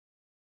one.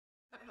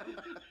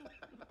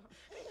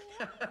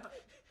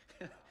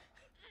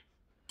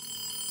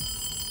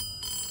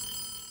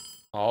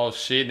 Oh,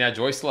 shit. Now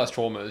Joy still has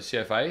traumas. See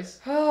her face?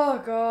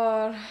 Oh,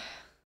 God.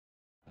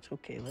 That's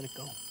okay, let it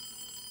go.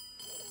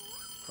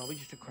 Probably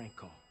just a crank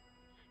call.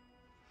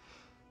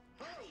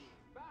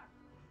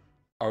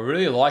 I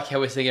really like how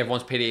we're seeing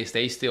everyone's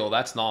PTSD still.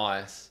 That's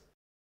nice.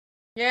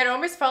 Yeah, it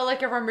almost felt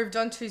like everyone moved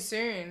on too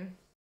soon.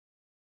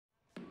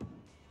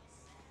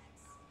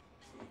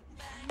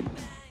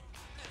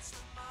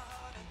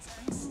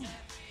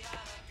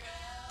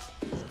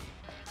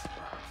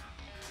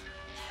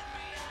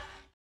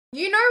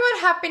 You know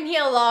what happened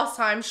here last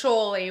time,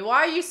 surely.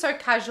 Why are you so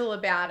casual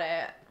about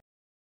it?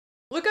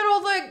 Look at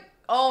all the...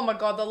 Oh my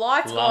god, the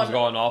lights Alarm's on.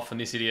 going off and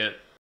this idiot.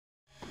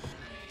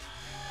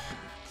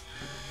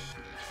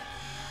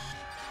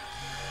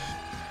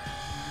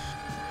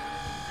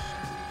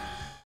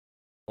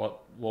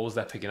 What was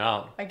that picking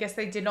up? I guess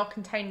they did not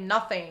contain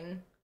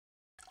nothing.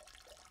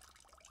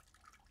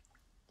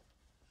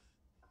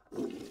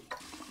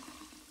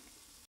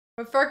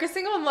 We're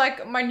focusing on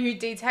like minute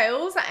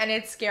details and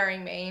it's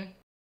scaring me.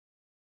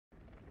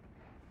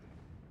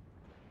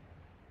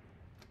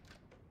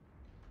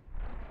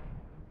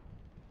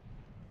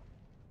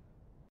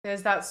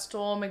 There's that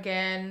storm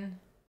again.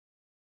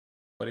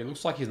 But it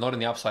looks like he's not in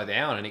the upside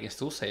down and he can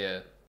still see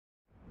it.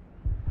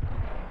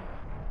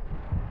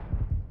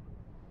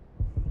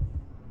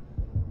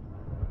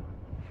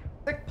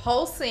 It's like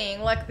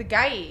pulsing like the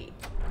gate.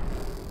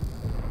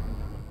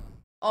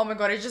 Oh my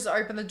god, he just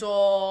opened the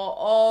door.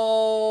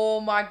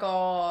 Oh my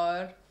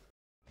god.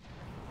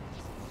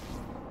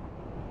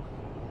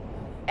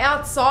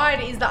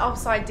 Outside is the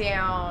upside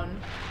down.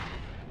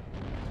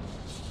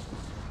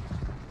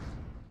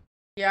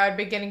 Yeah, I'd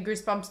be getting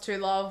goosebumps too,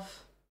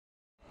 love.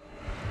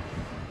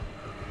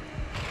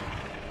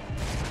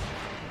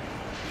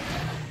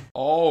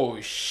 Oh,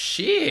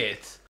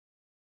 shit.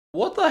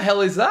 What the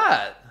hell is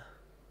that?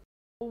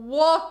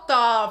 What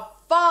the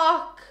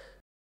fuck?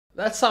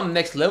 That's some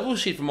next level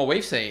shit from what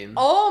we've seen.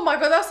 Oh my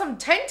god, that's some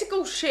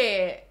tentacle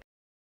shit.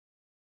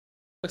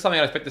 Like something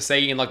I'd expect to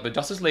see in like the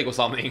Justice League or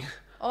something.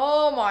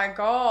 Oh my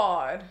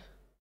god.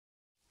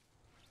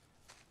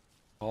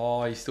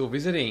 Oh, he's still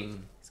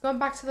visiting. He's going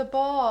back to the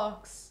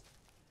box.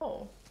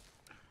 Oh.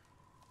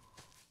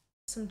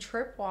 Some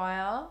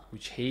tripwire.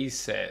 Which he's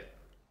set.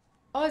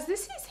 Oh, is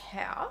this his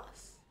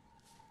house?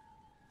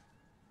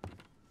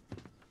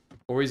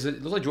 Or is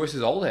it look like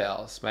Joyce's old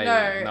house, maybe?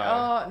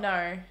 No. Oh,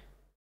 no.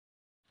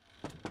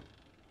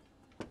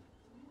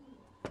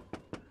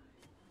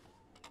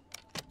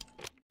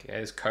 Okay,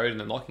 there's code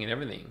and unlocking and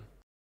everything.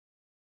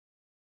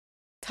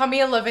 Tummy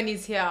 11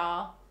 is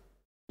here.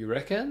 You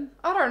reckon?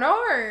 I don't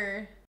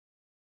know.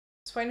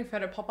 Just waiting for her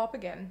to pop up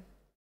again.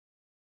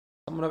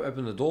 Someone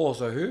opened the door,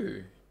 so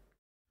who?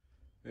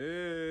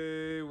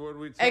 Hey, what are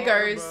we It talking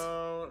goes.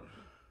 about?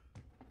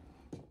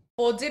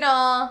 For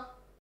dinner.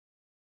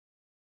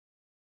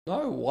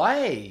 No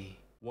way.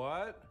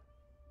 What?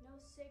 No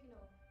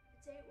signal.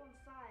 It's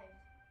 815.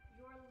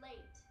 You're late.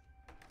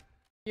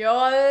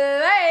 You're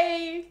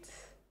late.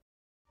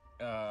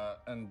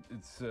 And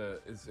it's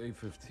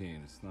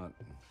 8:15. It's not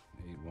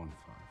 8:15.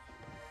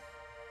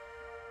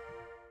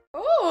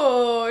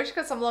 Oh, she's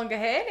got some longer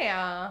hair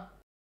now.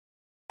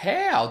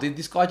 How did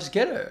this guy just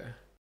get her?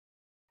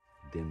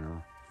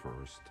 Dinner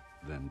first,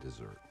 then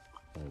dessert.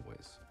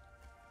 Always.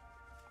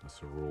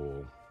 That's a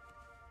rule.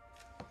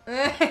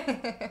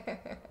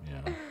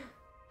 Yeah.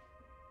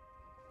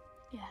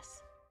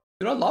 Yes.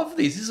 Dude, I love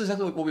this. This is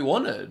exactly what we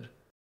wanted.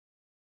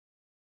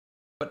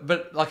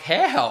 But like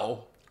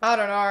how? I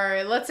don't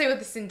know. Let's see what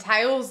this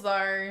entails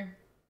though.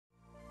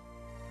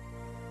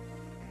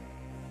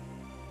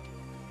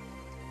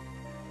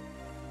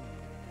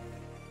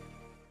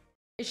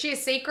 Is she a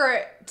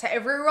secret to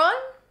everyone?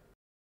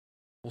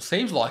 Well,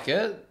 seems like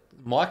it.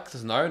 Mike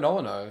says no, no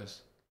one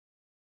knows.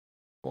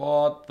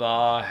 What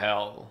the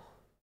hell?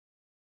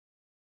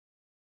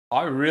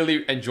 I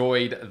really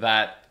enjoyed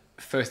that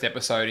first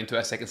episode into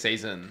our second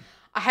season.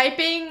 I hate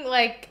being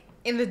like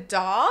in the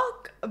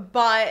dark,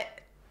 but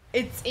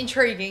it's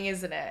intriguing,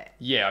 isn't it?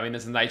 Yeah, I mean,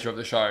 it's the nature of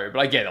the show, but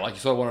I get it. Like, you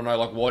sort of want to know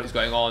like what is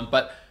going on.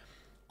 But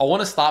I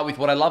want to start with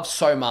what I love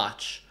so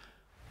much.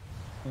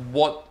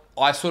 What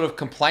I sort of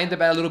complained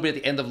about a little bit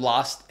at the end of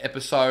last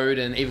episode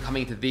and even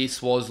coming into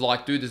this was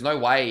like, dude, there's no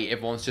way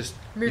everyone's just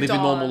Moved living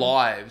on. normal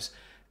lives.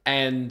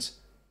 And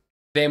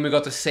then we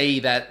got to see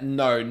that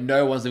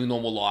no one's living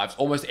normal lives.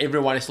 Almost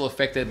everyone is still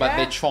affected, but Yeah.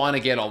 they're trying to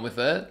get on with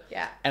it.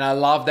 Yeah. And I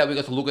love that we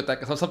got to look at that,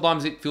 because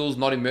sometimes it feels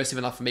not immersive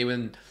enough for me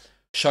when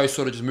shows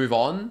sort of just move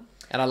on.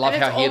 And I love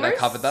And how it's here they almost-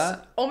 covered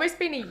that. Almost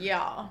been a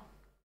year.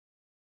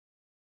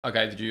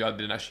 Okay, I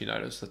didn't actually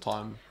notice the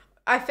time.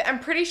 I'm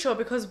pretty sure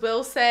because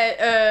Will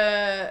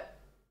said,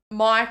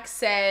 Mike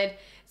said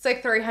it's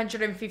like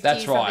 350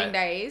 That's something right.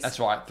 days. That's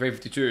right,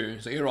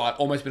 352. So you're right,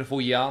 almost been a full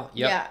year.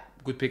 Yep. Yeah.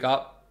 Good pick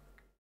up.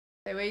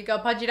 So where you go,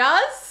 Pudgy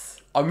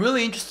does? I'm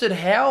really interested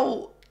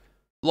how,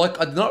 like,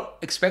 I did not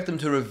expect them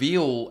to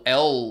reveal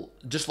Elle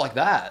just like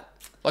that.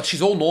 Like,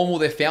 she's all normal,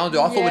 they found her.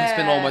 I thought we'd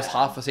spend Yeah. almost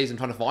half a season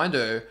trying to find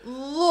her.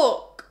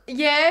 Look,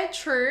 yeah,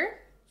 true.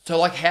 So,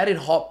 like, how did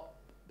Hop...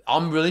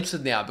 I'm really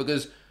interested now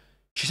because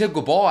she said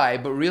goodbye,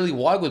 but really,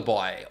 why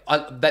goodbye?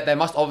 That they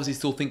must obviously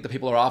still think the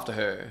people are after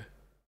her.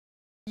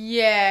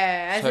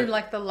 Yeah, as So- in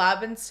like the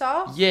lab and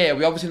stuff. Yeah,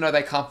 we obviously know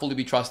they can't fully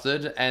be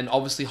trusted, and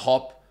obviously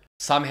Hop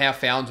somehow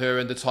found her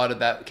and decided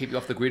that keep you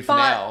off the grid for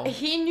now. But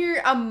he knew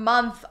a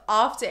month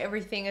after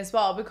everything as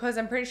well, because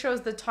I'm pretty sure it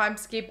was the time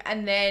skip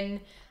and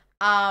then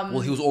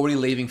Well, he was already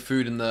leaving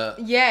food in the...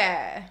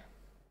 yeah.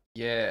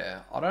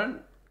 Yeah, I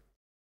don't...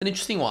 An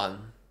interesting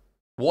one.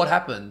 What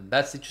happened?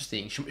 That's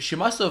interesting. She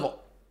must have...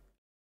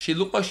 She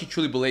looked like she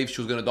truly believed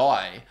she was going to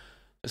die.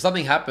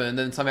 Something happened,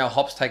 and somehow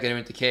Hop's taken her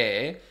into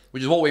care,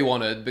 which is what we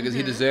wanted, because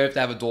he deserved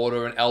to have a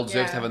daughter, and Elle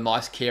deserves to have a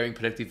nice, caring,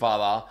 protective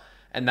father.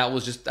 And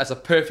that's a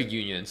perfect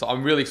union. So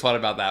I'm really excited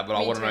about that, but I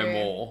Me want to know too.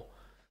 more.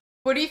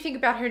 What do you think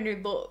about her new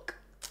look?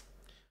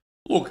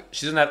 Look,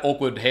 she's in that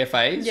awkward hair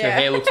phase. Her Yeah.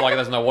 hair looks like it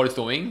doesn't know what it's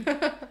doing.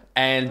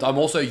 And I'm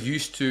also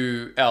used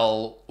to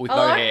Elle with I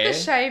no like hair. the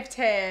shaved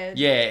head.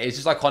 Yeah, it's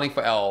just iconic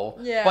for Elle.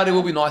 Yeah. But it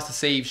will be nice to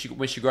see if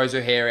when she grows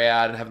her hair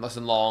out and have it nice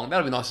and long.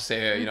 That'll be nice to see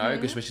her, you know, Mhm.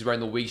 because when she's wearing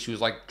the wig, she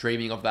was like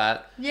dreaming of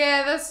that.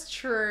 Yeah, that's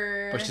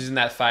true. But she's in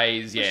that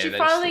phase, yeah. She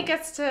that's finally still-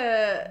 gets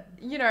to,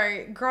 you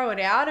know, grow it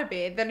out a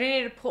bit. They don't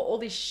need to put all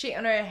this shit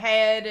on her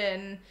head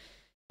and,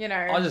 you know.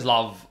 I just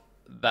love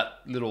that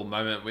little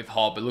moment with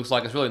Hob. It looks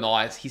like it's really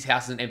nice. His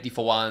house isn't empty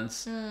for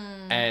once.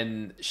 Mm.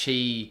 And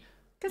she,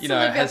 Gets you to know,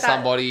 live out has that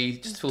somebody,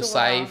 just feel daughter.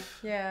 safe.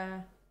 Yeah.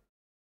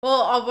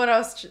 Well, what I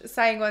was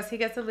saying was he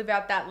gets to live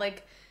out that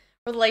like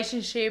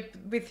relationship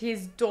with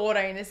his daughter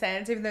in a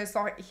sense, even though it's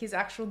not his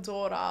actual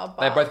daughter.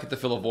 But They both get to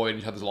fill a void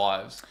in each other's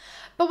lives.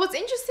 But what's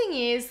interesting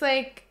is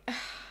like,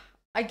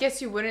 I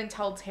guess you wouldn't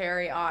tell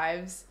Terry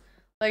Ives.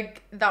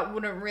 Like that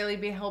wouldn't really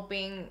be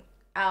helping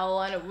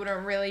Elle, and it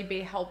wouldn't really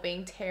be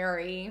helping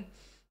Terry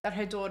that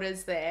her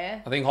daughter's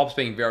there. I think Hop's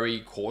being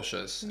very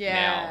cautious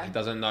now. He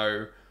doesn't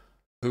know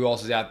who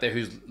else is out there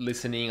who's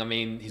listening. I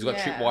mean, he's got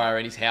tripwire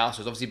in his house,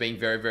 so he's obviously being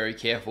very, very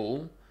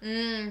careful.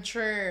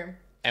 True.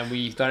 And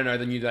we don't know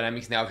the new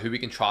dynamics now of who we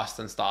can trust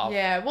and stuff.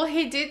 Yeah, well,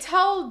 he did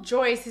tell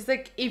Joyce, he's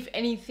like, if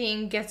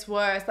anything gets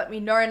worse, let me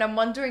know. And I'm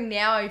wondering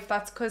now if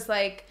that's because,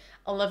 like,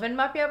 11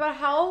 might be able to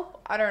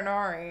help. I don't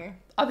know.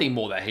 I think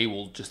more that he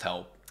will just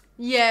help.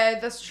 Yeah,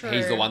 that's true.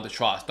 He's the one to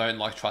trust. Don't,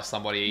 like, trust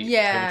somebody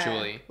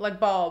prematurely.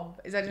 Like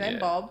Bob. Is that his name,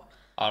 Bob?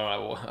 I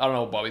don't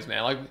know what Bob is,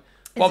 man. Like,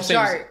 Bob it's a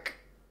joke.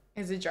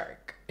 It's a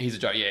joke. He's a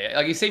joke, yeah.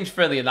 Like, he seems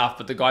friendly enough,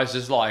 but the guy's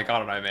just like, I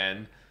don't know,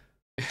 man.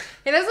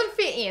 He doesn't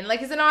fit in. Like,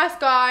 he's a nice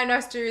guy,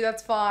 nice dude,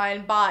 that's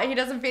fine, but he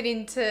doesn't fit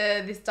into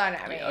this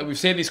dynamic. Yeah, like, we've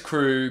seen this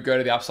crew go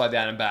to the Upside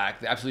Down and back.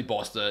 They absolutely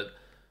bossed it.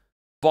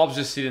 Bob's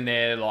just sitting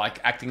there,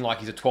 like, acting like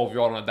he's a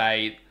 12-year-old on a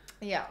date.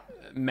 Yeah.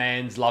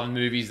 Man's loving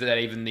movies that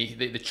even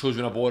the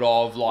children are bored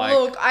of. Like,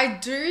 look, I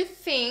do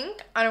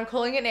think, and I'm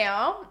calling it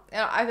now,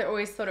 and I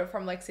always thought it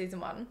from, like, season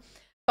 1,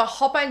 but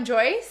Hop and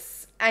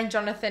Joyce and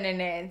Jonathan and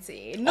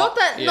Nancy. Not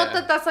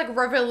that that's like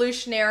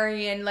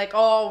revolutionary and like,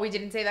 oh, we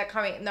didn't see that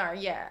coming. No,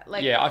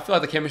 like, I feel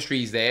like the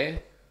chemistry is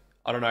there.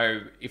 I don't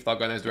know if they'll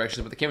go in those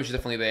directions, but the chemistry's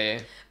definitely there.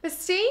 But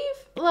Steve,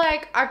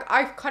 like,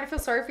 I kind of feel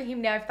sorry for him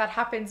now if that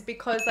happens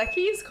because like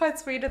he's quite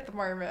sweet at the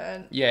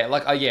moment. Yeah,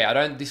 like I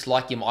don't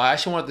dislike him. I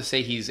actually wanted to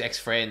see his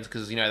ex-friends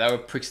because they were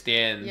pricks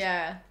then.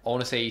 Yeah. I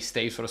want to see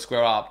Steve sort of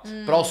square up,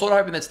 but I was sort of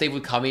hoping that Steve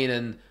would come in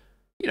and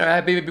be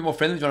a bit more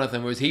friendly with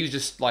Jonathan, whereas he was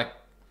just like.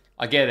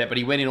 I get it, but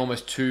he went in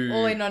almost too...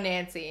 All in on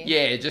Nancy.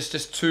 Yeah,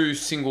 just too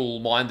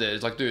single-minded.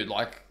 It's like, dude,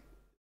 like,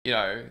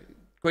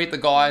 greet the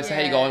guy, say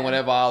how you going,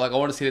 whatever. Like, I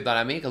want to see the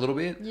dynamic a little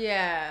bit.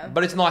 Yeah.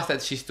 But it's nice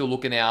that she's still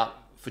looking out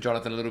for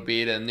Jonathan a little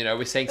bit, and,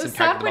 we're seeing some character development. It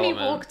was sad when he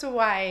walked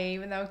away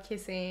when they were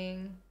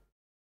kissing.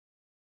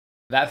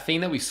 That thing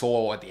that we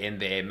saw at the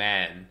end there,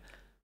 man,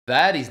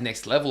 that is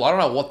next level. I don't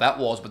know what that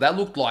was, but that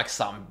looked like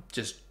some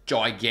just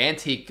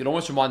gigantic... It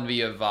almost reminded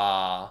me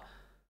of...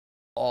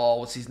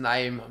 what's his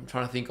name? I'm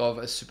trying to think of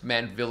a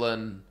Superman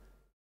villain.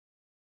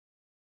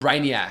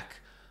 Brainiac.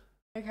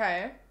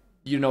 Okay.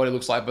 You know what it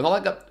looks like, but not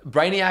like a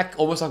Brainiac,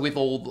 almost like with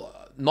all,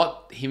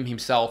 not him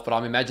himself, but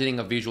I'm imagining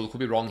a visual, could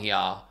be wrong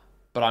here,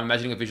 but I'm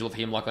imagining a visual of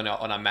him like on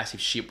a massive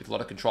ship with a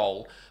lot of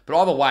control. But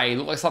either way, it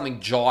looked like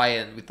something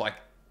giant with like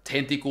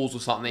tentacles or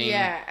something.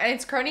 Yeah, and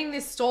it's creating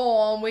this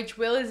storm, which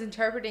Will is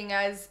interpreting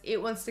as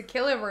it wants to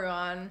kill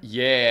everyone.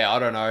 Yeah, I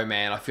don't know,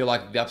 man. I feel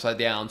like the Upside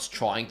Down's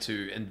trying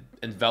to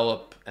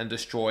envelop and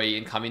destroy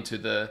and come into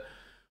the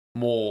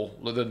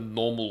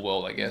normal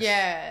world, I guess.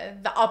 Yeah,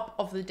 the up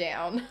of the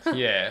down.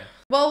 Yeah.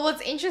 Well,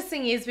 what's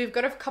interesting is we've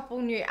got a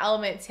couple new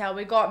elements here.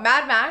 We've got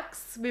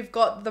MADMAX, we've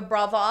got the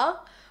brother,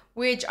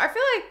 which I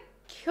feel like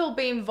he'll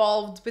be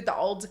involved with the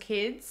older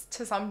kids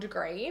to some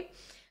degree.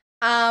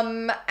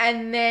 And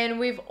then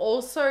we've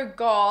also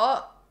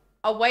got,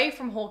 away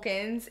from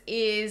Hawkins,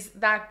 is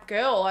that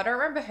girl. I don't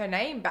remember her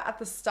name, but at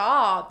the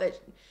start, that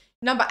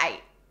number 8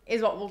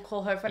 is what we'll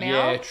call her for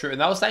now. Yeah, true.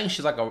 And they were saying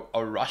she's like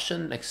a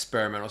Russian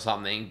experiment or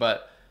something,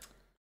 but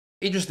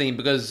interesting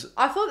because...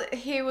 I thought that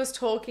he was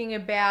talking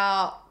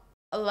about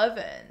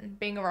 11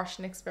 being a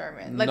Russian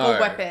experiment, like no, a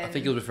weapon. I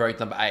think he was referring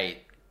to number 8.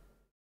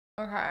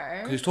 Okay.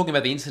 Because he was talking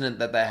about the incident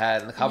that they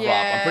had in the cover-up,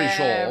 I'm pretty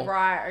sure.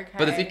 Right, okay.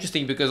 But it's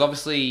interesting because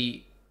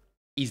obviously...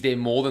 Is there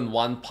more than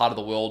one part of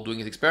the world doing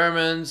his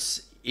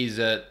experiments? Is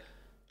it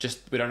just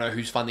we don't know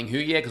who's funding who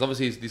yet? Because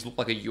obviously this looked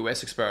like a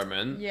US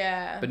experiment.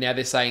 Yeah. But now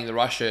they're saying the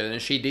Russian, and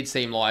she did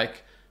seem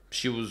like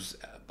she was,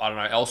 I don't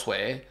know,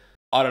 elsewhere.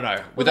 I don't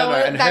know. We don't know.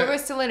 And they were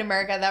still in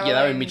America. They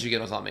were in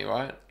Michigan or something,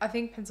 right? I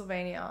think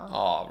Pennsylvania.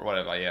 Oh,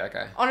 whatever. Yeah,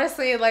 okay.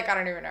 Honestly, like, I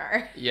don't even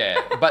know. Yeah,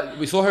 but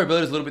we saw her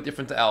abilities a little bit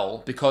different to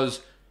Elle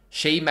because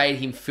she made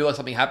him feel like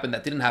something happened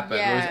that didn't happen,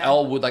 whereas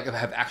Elle would like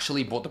have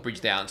actually brought the bridge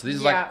down. So this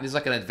is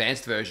like an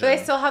advanced version. But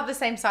they still have the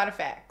same side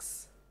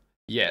effects.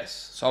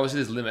 Yes. So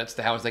obviously there's limits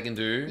to how much they can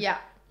do. Yeah.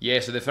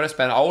 Yeah. So the first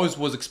span, I was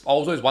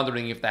always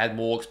wondering if they had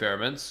more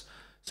experiments.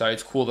 So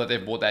it's cool that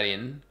they've brought that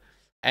in,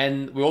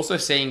 and we're also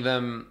seeing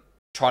them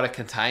try to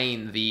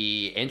contain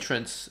the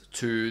entrance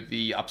to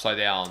the Upside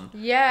Down.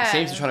 Yeah. It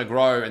seems to be trying to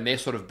grow, and they're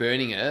sort of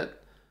burning it.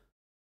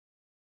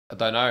 I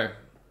don't know.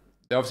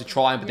 They're obviously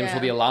trying, but then all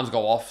the alarms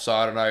go off, so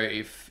I don't know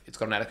if it's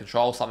gotten out of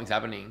control, something's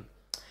happening.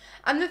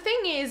 And the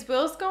thing is,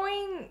 Will's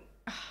going...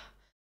 I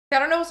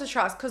don't know what to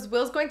trust, because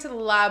Will's going to the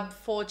lab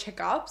for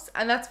checkups,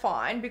 and that's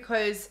fine,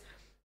 because,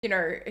 he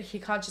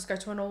can't just go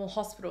to a normal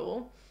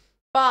hospital.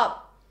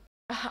 But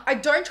I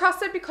don't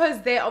trust it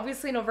because they're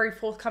obviously not very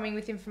forthcoming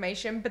with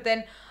information, but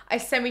then I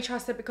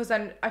semi-trust it because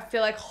I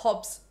feel like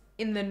Hop's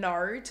in the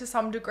know to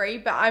some degree,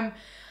 but I'm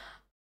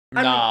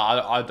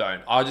Nah, I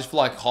don't. I just feel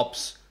like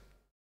Hop's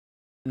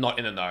not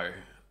in the know.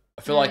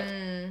 I feel like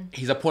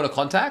he's a point of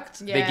contact.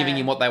 They're giving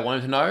him what they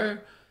wanted to know.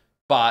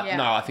 But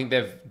no, I think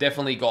they've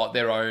definitely got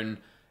their own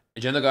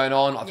agenda going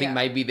on. I think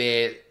maybe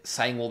they're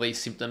saying all these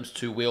symptoms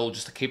to Will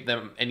just to keep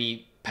them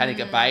any panic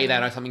at bay. They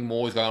know something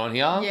more is going on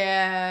here.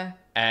 Yeah.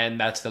 And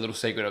that's the little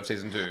secret of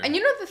season 2. And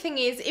you know what the thing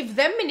is? If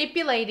them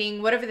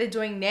manipulating whatever they're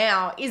doing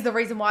now is the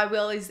reason why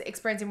Will is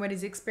experiencing what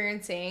he's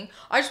experiencing,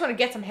 I just want to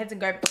get some heads and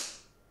go...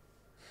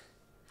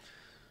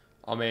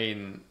 I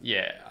mean,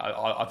 yeah,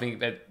 I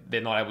think that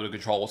they're not able to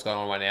control what's going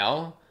on right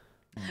now.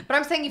 But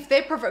I'm saying if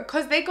they're...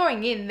 Because they're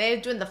going in,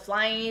 they're doing the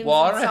flames. Well,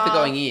 I don't know if they're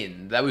going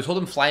in. We saw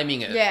them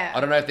flaming it. Yeah.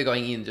 I don't know if they're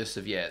going in just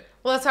of yet.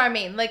 Well, that's what I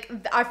mean. Like,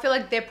 I feel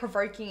like they're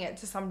provoking it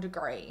to some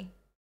degree.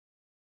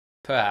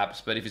 Perhaps,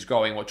 but if it's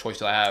growing, what choice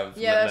do I have?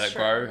 Yeah, let it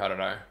grow? I don't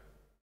know.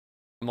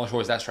 I'm not sure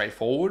it's that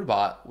straightforward,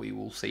 but we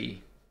will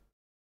see.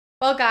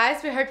 Well,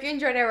 guys, we hope you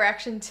enjoyed our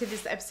reaction to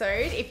this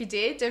episode. If you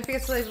did, don't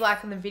forget to leave a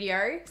like on the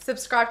video,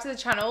 subscribe to the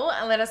channel,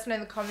 and let us know in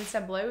the comments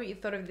down below what you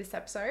thought of this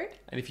episode.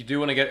 And if you do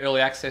want to get early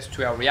access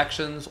to our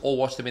reactions or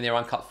watch them in their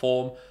uncut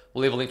form,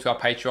 we'll leave a link to our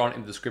Patreon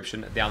in the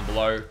description down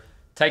below.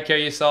 Take care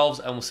of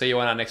yourselves, and we'll see you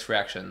on our next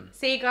reaction.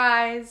 See you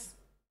guys.